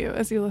up for you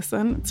as you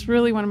listen. It's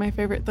really one of my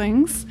favorite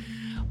things.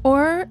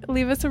 Or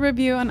leave us a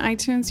review on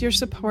iTunes. Your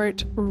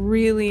support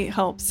really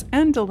helps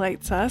and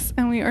delights us,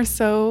 and we are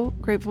so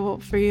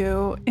grateful for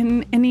you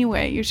in any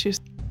way you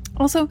choose.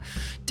 Also,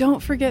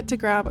 don't forget to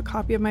grab a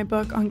copy of my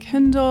book on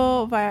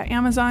Kindle via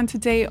Amazon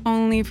today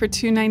only for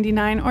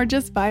 $2.99, or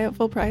just buy it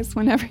full price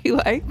whenever you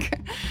like.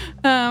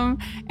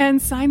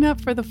 And sign up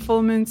for the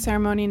full moon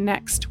ceremony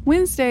next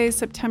Wednesday,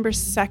 September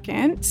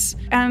 2nd,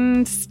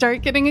 and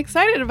start getting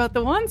excited about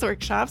the Wands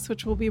workshops,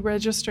 which we'll be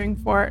registering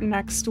for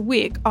next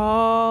week.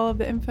 All of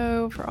the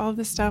info for all of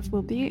the stuff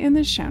will be in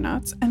the show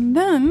notes. And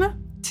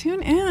then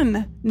tune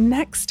in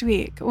next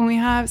week when we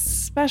have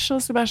special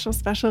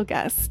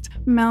guest,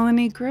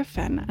 Melanie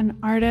Griffin, an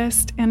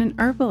artist and an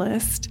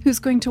herbalist who's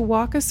going to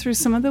walk us through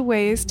some of the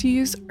ways to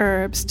use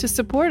herbs to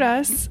support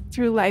us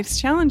through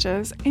life's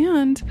challenges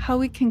and how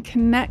we can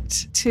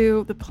connect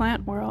to the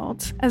plant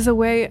world as a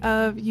way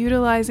of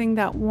utilizing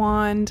that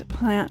wand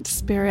plant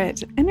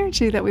spirit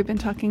energy that we've been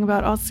talking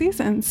about all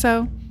season.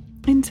 So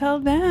until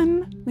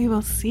then, we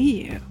will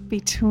see you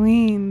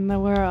between the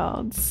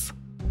worlds.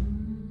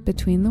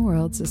 Between the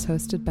Worlds is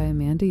hosted by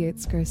Amanda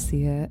Yates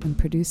Garcia and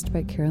produced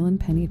by Carolyn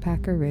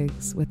Pennypacker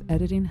Riggs with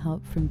editing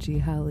help from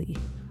Jiha Lee.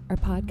 Our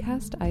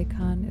podcast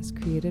icon is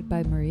created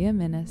by Maria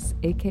Minnis,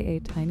 aka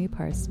Tiny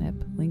Parsnip,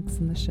 links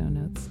in the show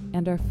notes,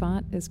 and our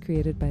font is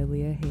created by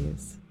Leah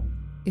Hayes.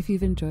 If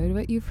you've enjoyed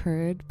what you've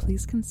heard,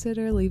 please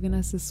consider leaving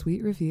us a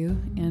sweet review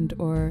and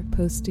or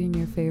posting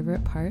your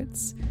favorite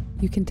parts.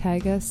 You can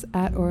tag us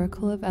at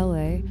Oracle of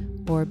LA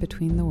or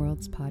Between the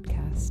Worlds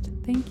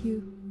podcast. Thank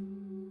you.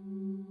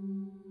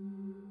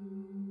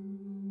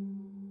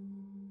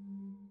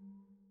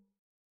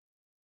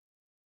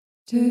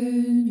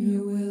 Turn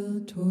your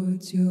will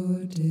towards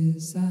your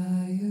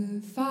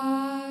desire.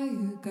 Fire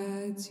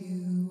guides you.